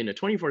downtime. But in a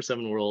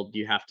 24/7 world,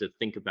 you have to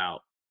think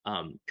about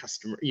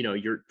customer.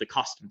 The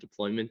cost of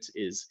deployment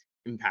is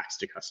impacts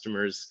to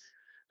customers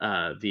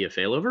via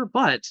failover.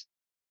 But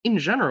in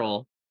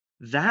general,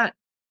 that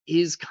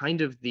is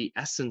kind of the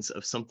essence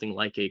of something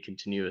like a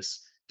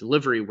continuous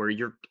delivery, where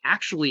you're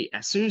actually,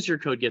 as soon as your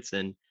code gets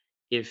in,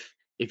 if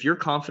you're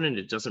confident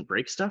it doesn't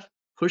break stuff,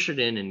 push it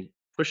in and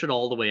push it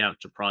all the way out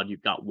to prod.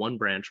 You've got one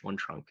branch, one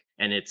trunk,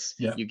 and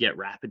Yeah. you get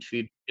rapid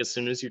feedback as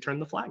soon as you turn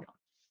the flag on.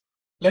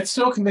 Let's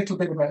talk a little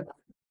bit about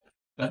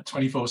that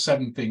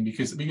 24/7 thing,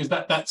 because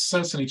that's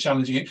certainly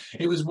challenging.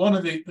 It was one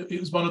of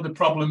the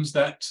problems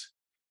that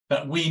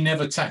we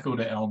never tackled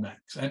at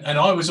LMAX, and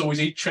I was always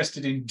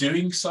interested in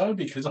doing so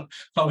because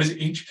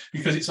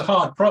because it's a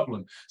hard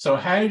problem. So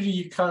how do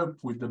you cope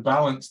with the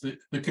balance,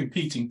 the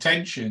competing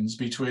tensions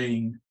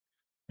between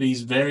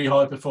these very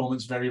high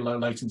performance, very low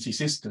latency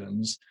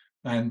systems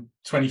and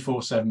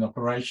 24/7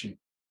 operation?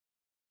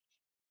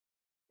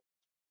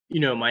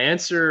 My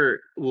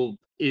answer will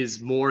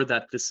is more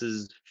that this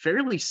is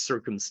fairly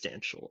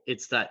circumstantial.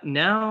 It's that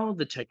now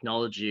the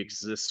technology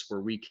exists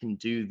where we can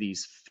do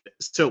these.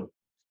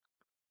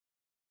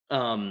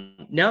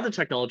 Now the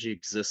technology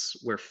exists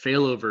where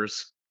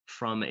failovers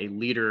from a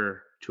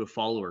leader to a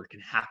follower can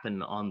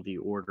happen on the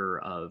order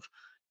of,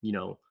 you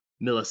know,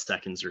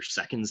 milliseconds or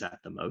seconds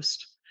at the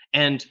most.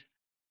 And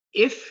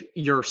if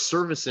your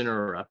service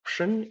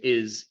interruption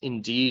is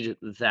indeed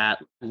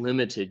that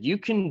limited, you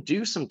can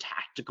do some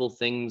tactical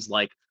things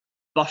like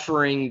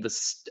buffering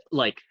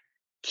like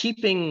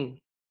keeping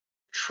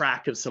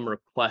track of some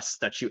requests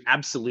that you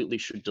absolutely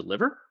should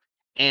deliver,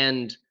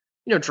 and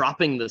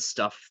dropping the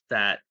stuff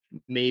that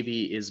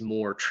maybe is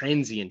more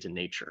transient in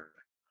nature.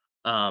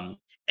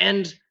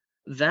 And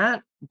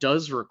that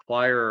does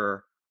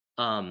require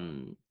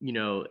an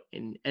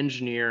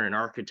engineer and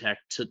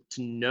architect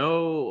to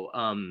know,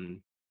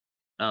 and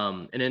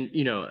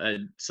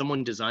then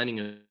someone designing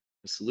a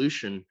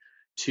solution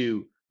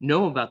to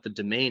know about the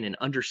domain and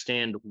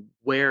understand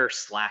where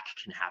slack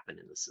can happen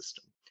in the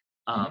system.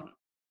 Mhm. um,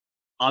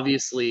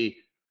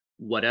 Obviously,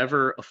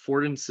 whatever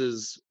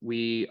affordances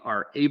we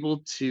are able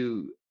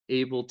to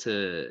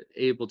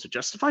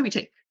justify, we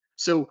take.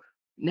 So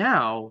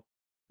now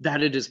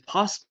that it is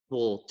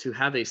possible to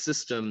have a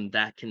system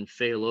that can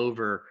fail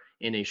over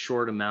in a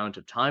short amount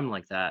of time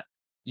like that,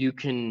 you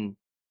can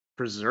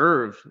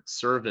preserve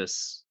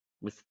service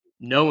with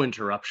no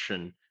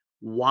interruption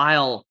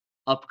while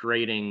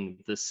upgrading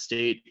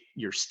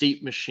your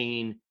state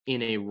machine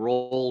in a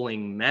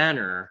rolling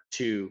manner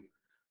to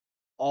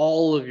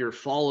all of your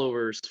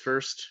followers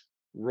first.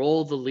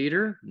 Roll the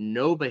leader,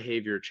 no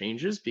behavior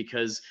changes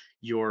because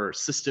your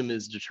system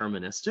is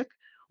deterministic.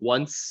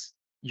 Once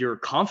you're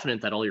confident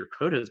that all your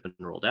code has been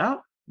rolled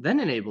out, then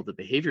enable the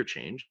behavior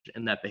change,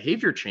 and that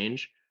behavior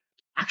change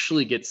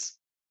actually gets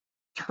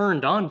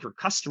turned on for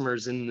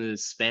customers in the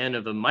span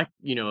of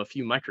a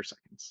few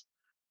microseconds,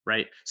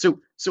 right? So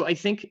I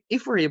think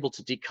if we're able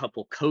to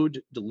decouple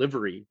code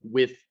delivery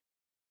with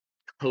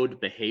code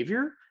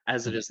behavior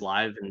as it Mhm. is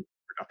live in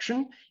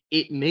production,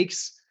 it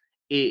makes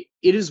it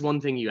is one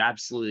thing you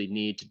absolutely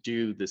need to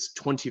do this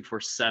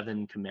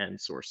 24/7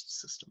 command source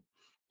system.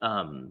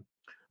 Um,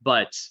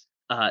 but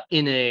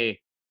in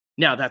a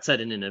now that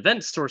said, in an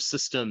event source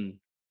system,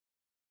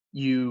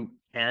 you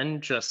can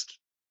just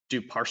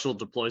do partial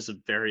deploys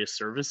of various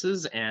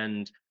services,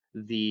 and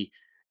the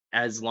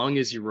as long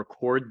as you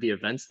record the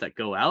events that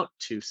go out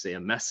to, say, a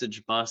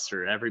message bus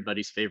or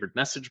everybody's favorite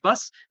message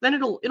bus, then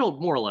it'll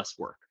more or less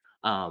work.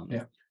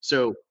 Yeah.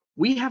 So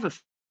we have a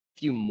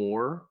few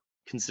more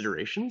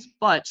considerations,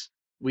 but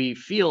we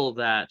feel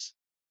that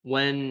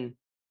when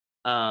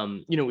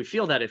we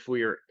feel that if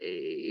we're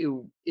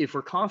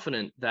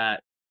confident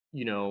that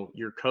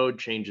your code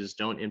changes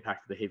don't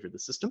impact the behavior of the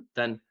system,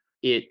 then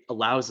it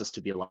allows us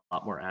to be a lot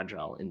more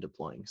agile in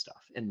deploying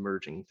stuff and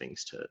merging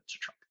things to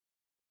trunk.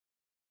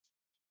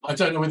 I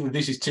don't know whether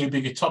this is too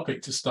big a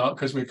topic to start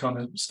because we're kind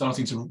of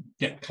starting to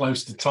get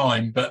close to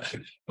time, but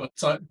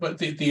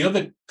the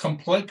other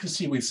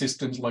complexity with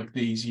systems like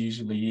these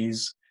usually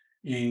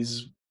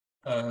is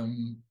how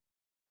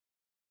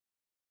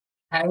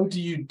do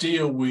you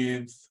deal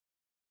with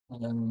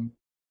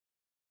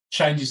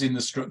changes in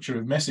the structure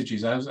of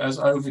messages as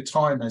over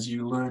time, as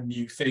you learn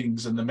new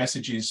things and the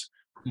messages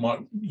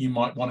you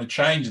might want to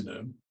change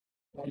them?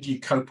 How do you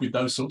cope with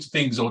those sorts of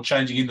things, or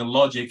changing in the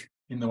logic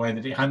in the way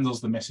that it handles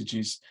the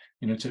messages,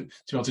 to be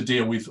able to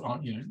deal with,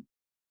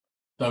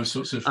 those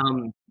sorts of.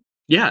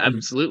 Yeah,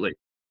 absolutely.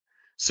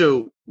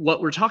 So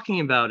what we're talking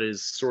about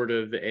is sort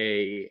of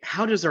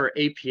how does our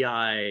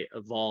API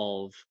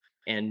evolve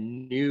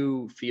and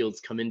new fields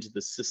come into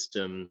the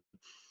system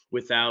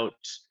without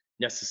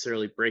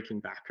necessarily breaking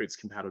backwards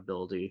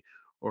compatibility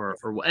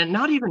and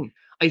not even.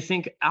 I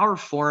think our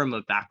form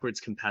of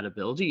backwards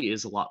compatibility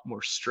is a lot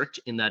more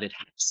strict in that it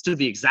has to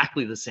be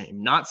exactly the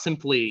same, not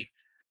simply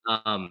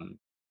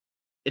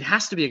it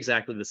has to be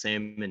exactly the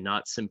same and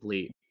not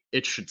simply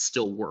it should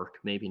still work,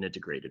 maybe in a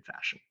degraded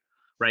fashion,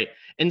 right?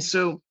 And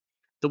so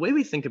the way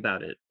we think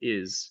about it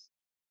is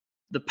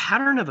the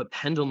pattern of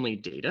append-only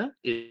data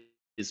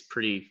is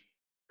pretty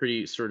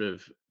sort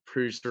of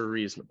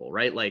reasonable,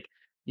 right? Like,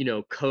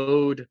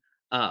 code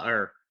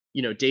or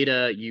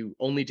data, you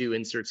only do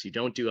inserts, you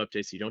don't do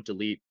updates, you don't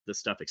delete the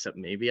stuff except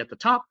maybe at the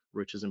top,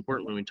 which is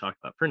important when we talk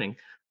about printing.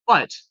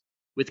 But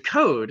with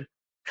code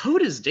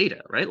is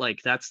data, right?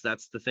 Like that's the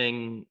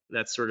thing,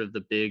 that's sort of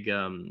the big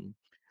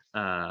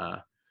uh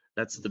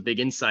that's the big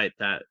insight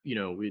that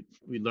we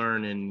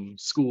learn in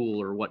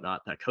school or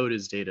whatnot, that code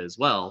is data as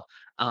well.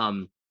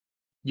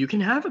 You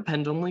can have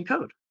append-only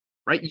code,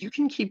 right? You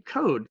can keep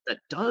code that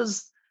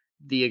does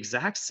the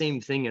exact same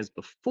thing as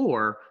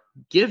before,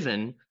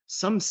 given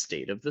some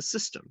state of the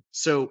system.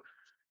 So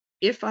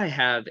if I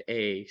have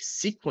a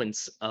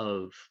sequence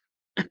um,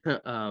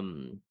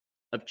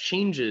 of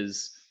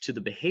changes to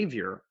the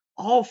behavior,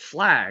 all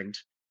flagged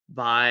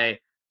by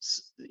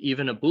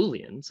even a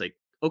Boolean, it's like,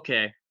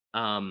 okay,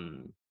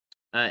 and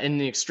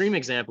the extreme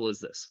example is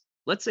this.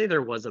 Let's say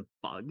there was a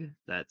bug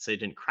that, say,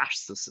 didn't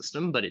crash the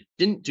system, but it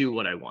didn't do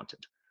what I wanted,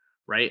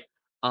 right?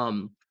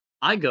 Um,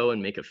 I go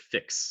and make a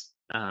fix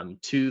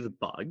to the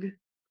bug,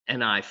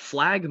 and I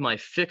flag my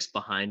fix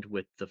behind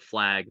with the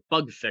flag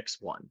bug fix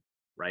one,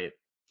 right?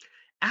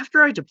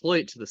 After I deploy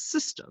it to the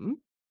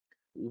system,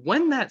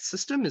 when that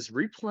system is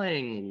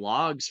replaying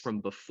logs from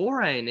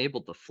before I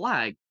enabled the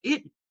flag,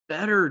 it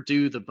better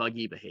do the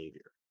buggy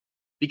behavior,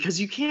 because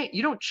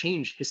you don't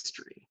change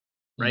history,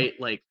 Mhm. right?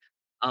 Like,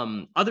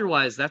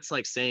 otherwise that's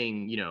like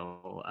saying,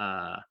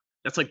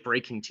 that's like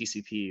breaking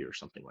TCP or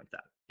something like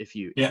that if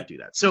you Yeah. do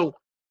that. So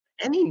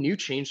any new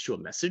change to a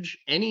message,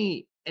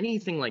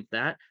 anything like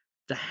that,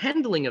 the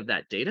handling of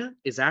that data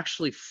is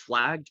actually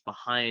flagged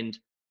behind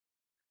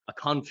a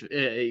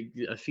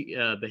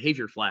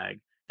behavior flag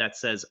that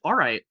says, all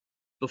right,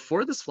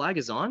 before this flag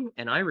is on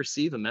and I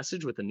receive a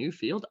message with a new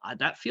field,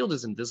 that field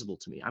is invisible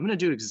to me. I'm going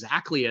to do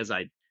exactly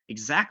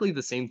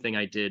the same thing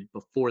I did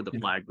before the Yeah.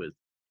 flag was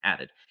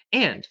added.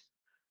 And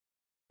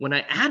when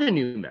I add a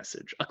new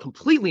message, a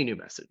completely new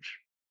message,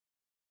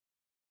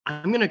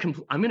 I'm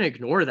gonna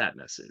ignore that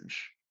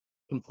message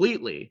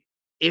completely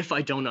if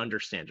I don't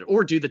understand it,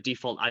 or do the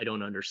default I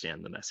don't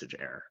understand the message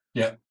error.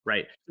 Yeah.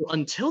 Right. So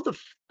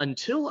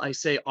until I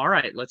say, all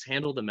right, let's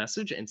handle the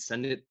message and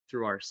send it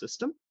through our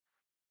system,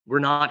 we're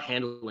not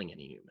handling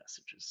any new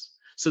messages.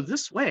 So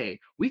this way,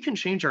 we can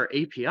change our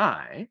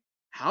API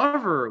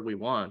however we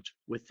want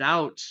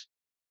without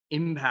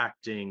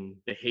impacting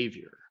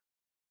behavior,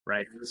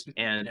 right?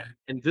 And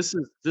Yeah. this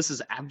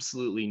is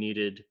absolutely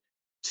needed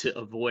to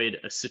avoid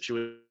a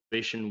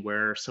situation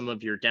where some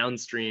of your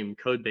downstream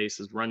code base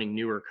is running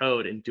newer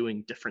code and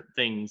doing different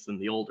things than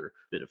the older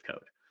bit of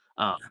code.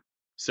 Um,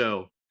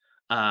 so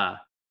uh,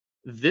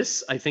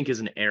 this, I think, is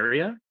an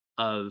area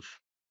of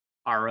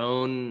our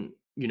own,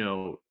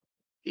 I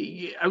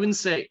wouldn't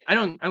say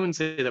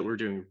that we're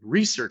doing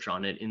research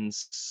on it in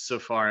so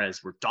far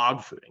as we're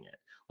dogfooding it.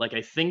 Like,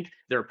 I think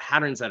there are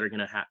patterns that are going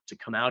to have to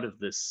come out of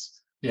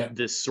Yeah.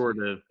 this sort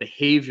of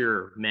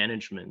behavior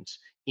management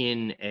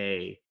in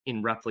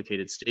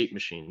replicated state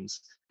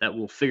machines that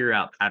we'll figure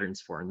out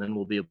patterns for, and then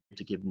we'll be able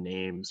to give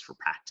names for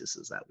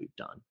practices that we've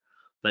done.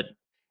 But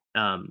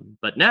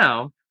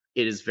now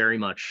it is very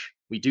much,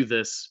 we do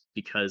this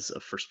because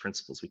of first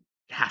principles. We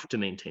have to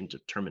maintain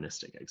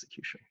deterministic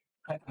execution.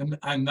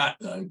 And that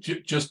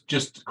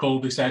just to call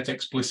this out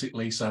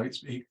explicitly, so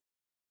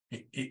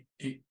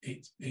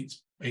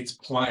it's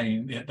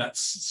plain.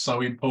 That's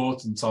so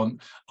important on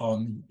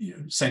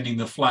sending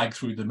the flag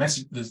through the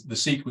message, the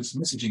sequence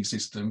messaging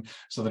system,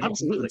 so that it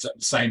happens at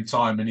the same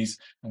time, and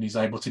he's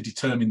able to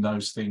determine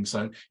those things.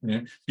 So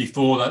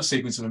before that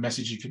sequence of a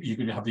message, you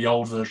could have the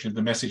old version of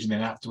the message, and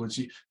then afterwards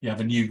you have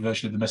a new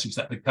version of the message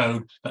that the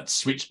code that's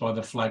switched by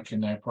the flag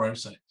can now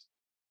process.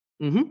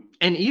 And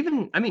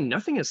even, I mean,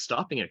 nothing is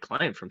stopping a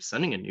client from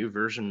sending a new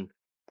version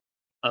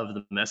of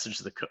the message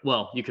to the code.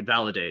 Well, you could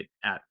validate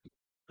at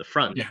the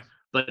front,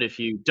 but if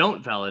you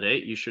don't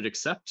validate, you should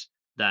accept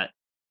that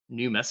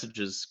new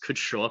messages could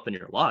show up in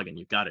your log, and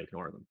you've got to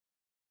ignore them.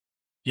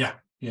 Yeah.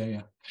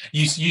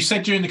 You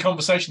said during the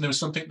conversation there was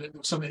something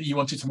that you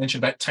wanted to mention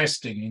about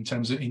testing in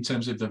terms of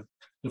the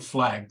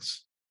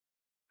flags.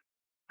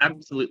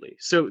 Absolutely.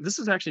 So this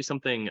is actually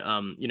something,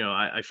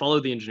 I follow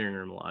the engineering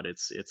room a lot.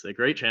 It's a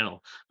great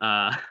channel,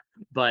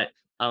 but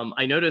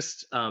I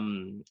noticed,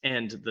 and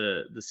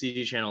the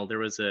CD channel, there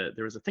was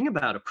a thing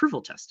about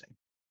approval testing.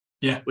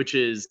 Yeah. Which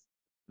is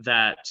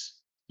that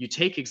you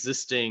take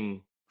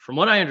existing, from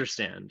what I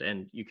understand,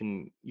 and you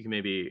can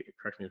maybe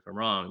correct me if I'm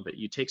wrong, but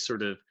you take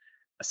sort of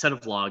a set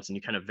of logs and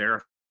you kind of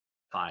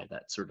verify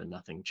that sort of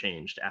nothing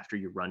changed after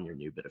you run your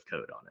new bit of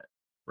code on it,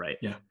 right?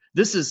 Yeah.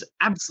 This is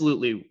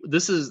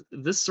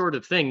this sort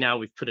of thing. Now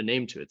we've put a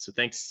name to it. So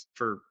thanks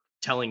for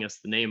telling us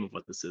the name of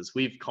what this is.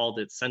 We've called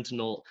it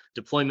Sentinel,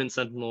 deployment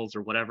sentinels,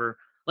 or whatever.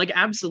 Like,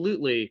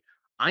 absolutely,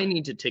 I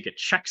need to take a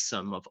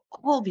checksum of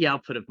all the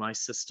output of my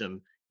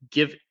system,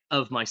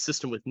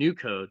 with new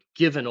code,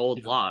 given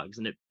old logs,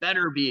 and it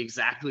better be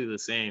exactly the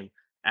same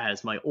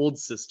as my old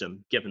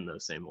system given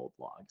those same old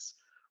logs,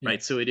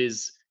 right? So it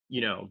is,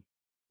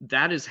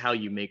 that is how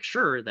you make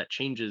sure that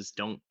changes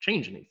don't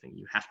change anything.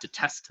 You have to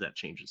test that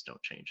changes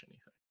don't change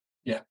anything.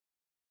 Yeah.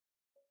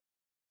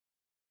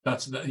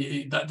 That's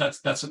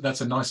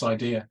a nice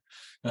idea.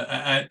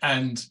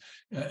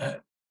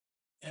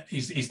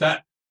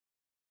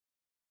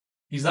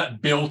 Is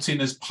that built in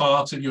as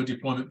part of your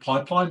deployment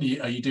pipeline?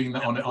 Are you doing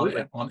that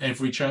on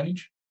every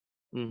change?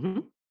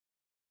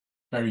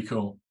 Very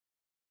cool.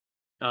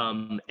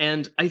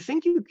 And I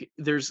think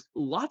there's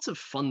lots of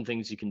fun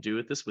things you can do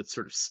with this, with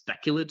sort of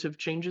speculative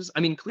changes. I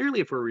mean, clearly,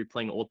 if we're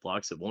replaying old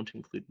logs, it won't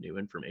include new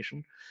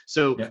information.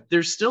 So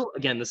there's still,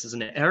 again, this is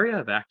an area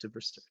of active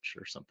research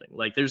or something.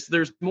 Like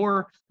there's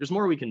more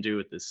we can do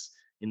with this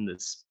in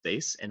this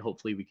space, and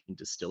hopefully we can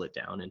distill it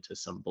down into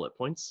some bullet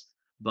points.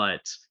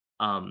 But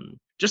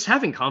just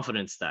having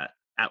confidence that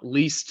at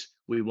least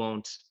we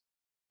won't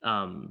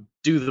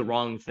do the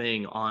wrong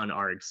thing on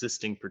our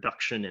existing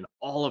production and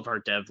all of our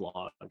dev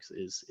logs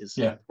is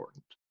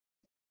important.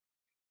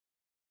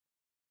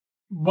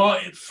 Well,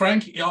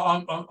 Frank,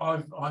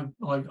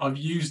 I've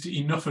used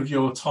enough of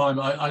your time.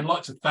 I'd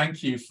like to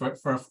thank you for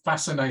a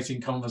fascinating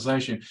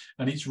conversation,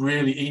 and it's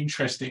really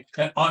interesting.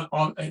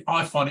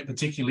 I find it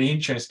particularly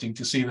interesting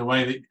to see the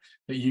way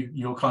that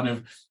you're kind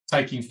of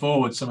taking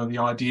forward some of the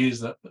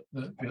ideas that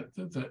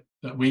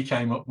we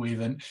came up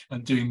with and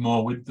doing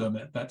more with them.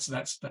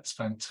 That's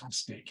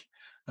fantastic.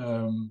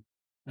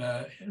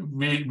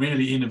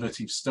 Really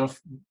innovative stuff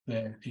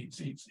there.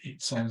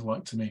 It sounds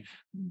like to me.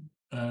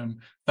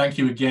 Thank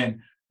you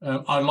again.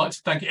 I'd like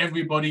to thank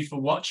everybody for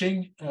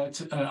watching.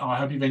 I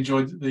hope you've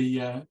enjoyed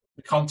the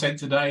content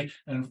today,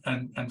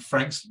 and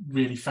Frank's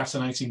really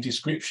fascinating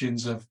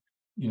descriptions of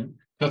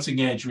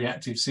cutting edge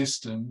reactive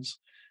systems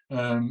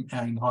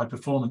and high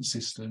performance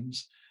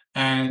systems.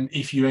 And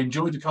if you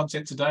enjoyed the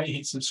content today,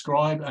 hit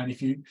subscribe, and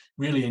if you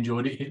really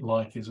enjoyed it, hit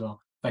like as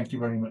well. Thank you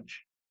very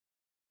much.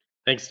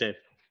 Thanks, Dave.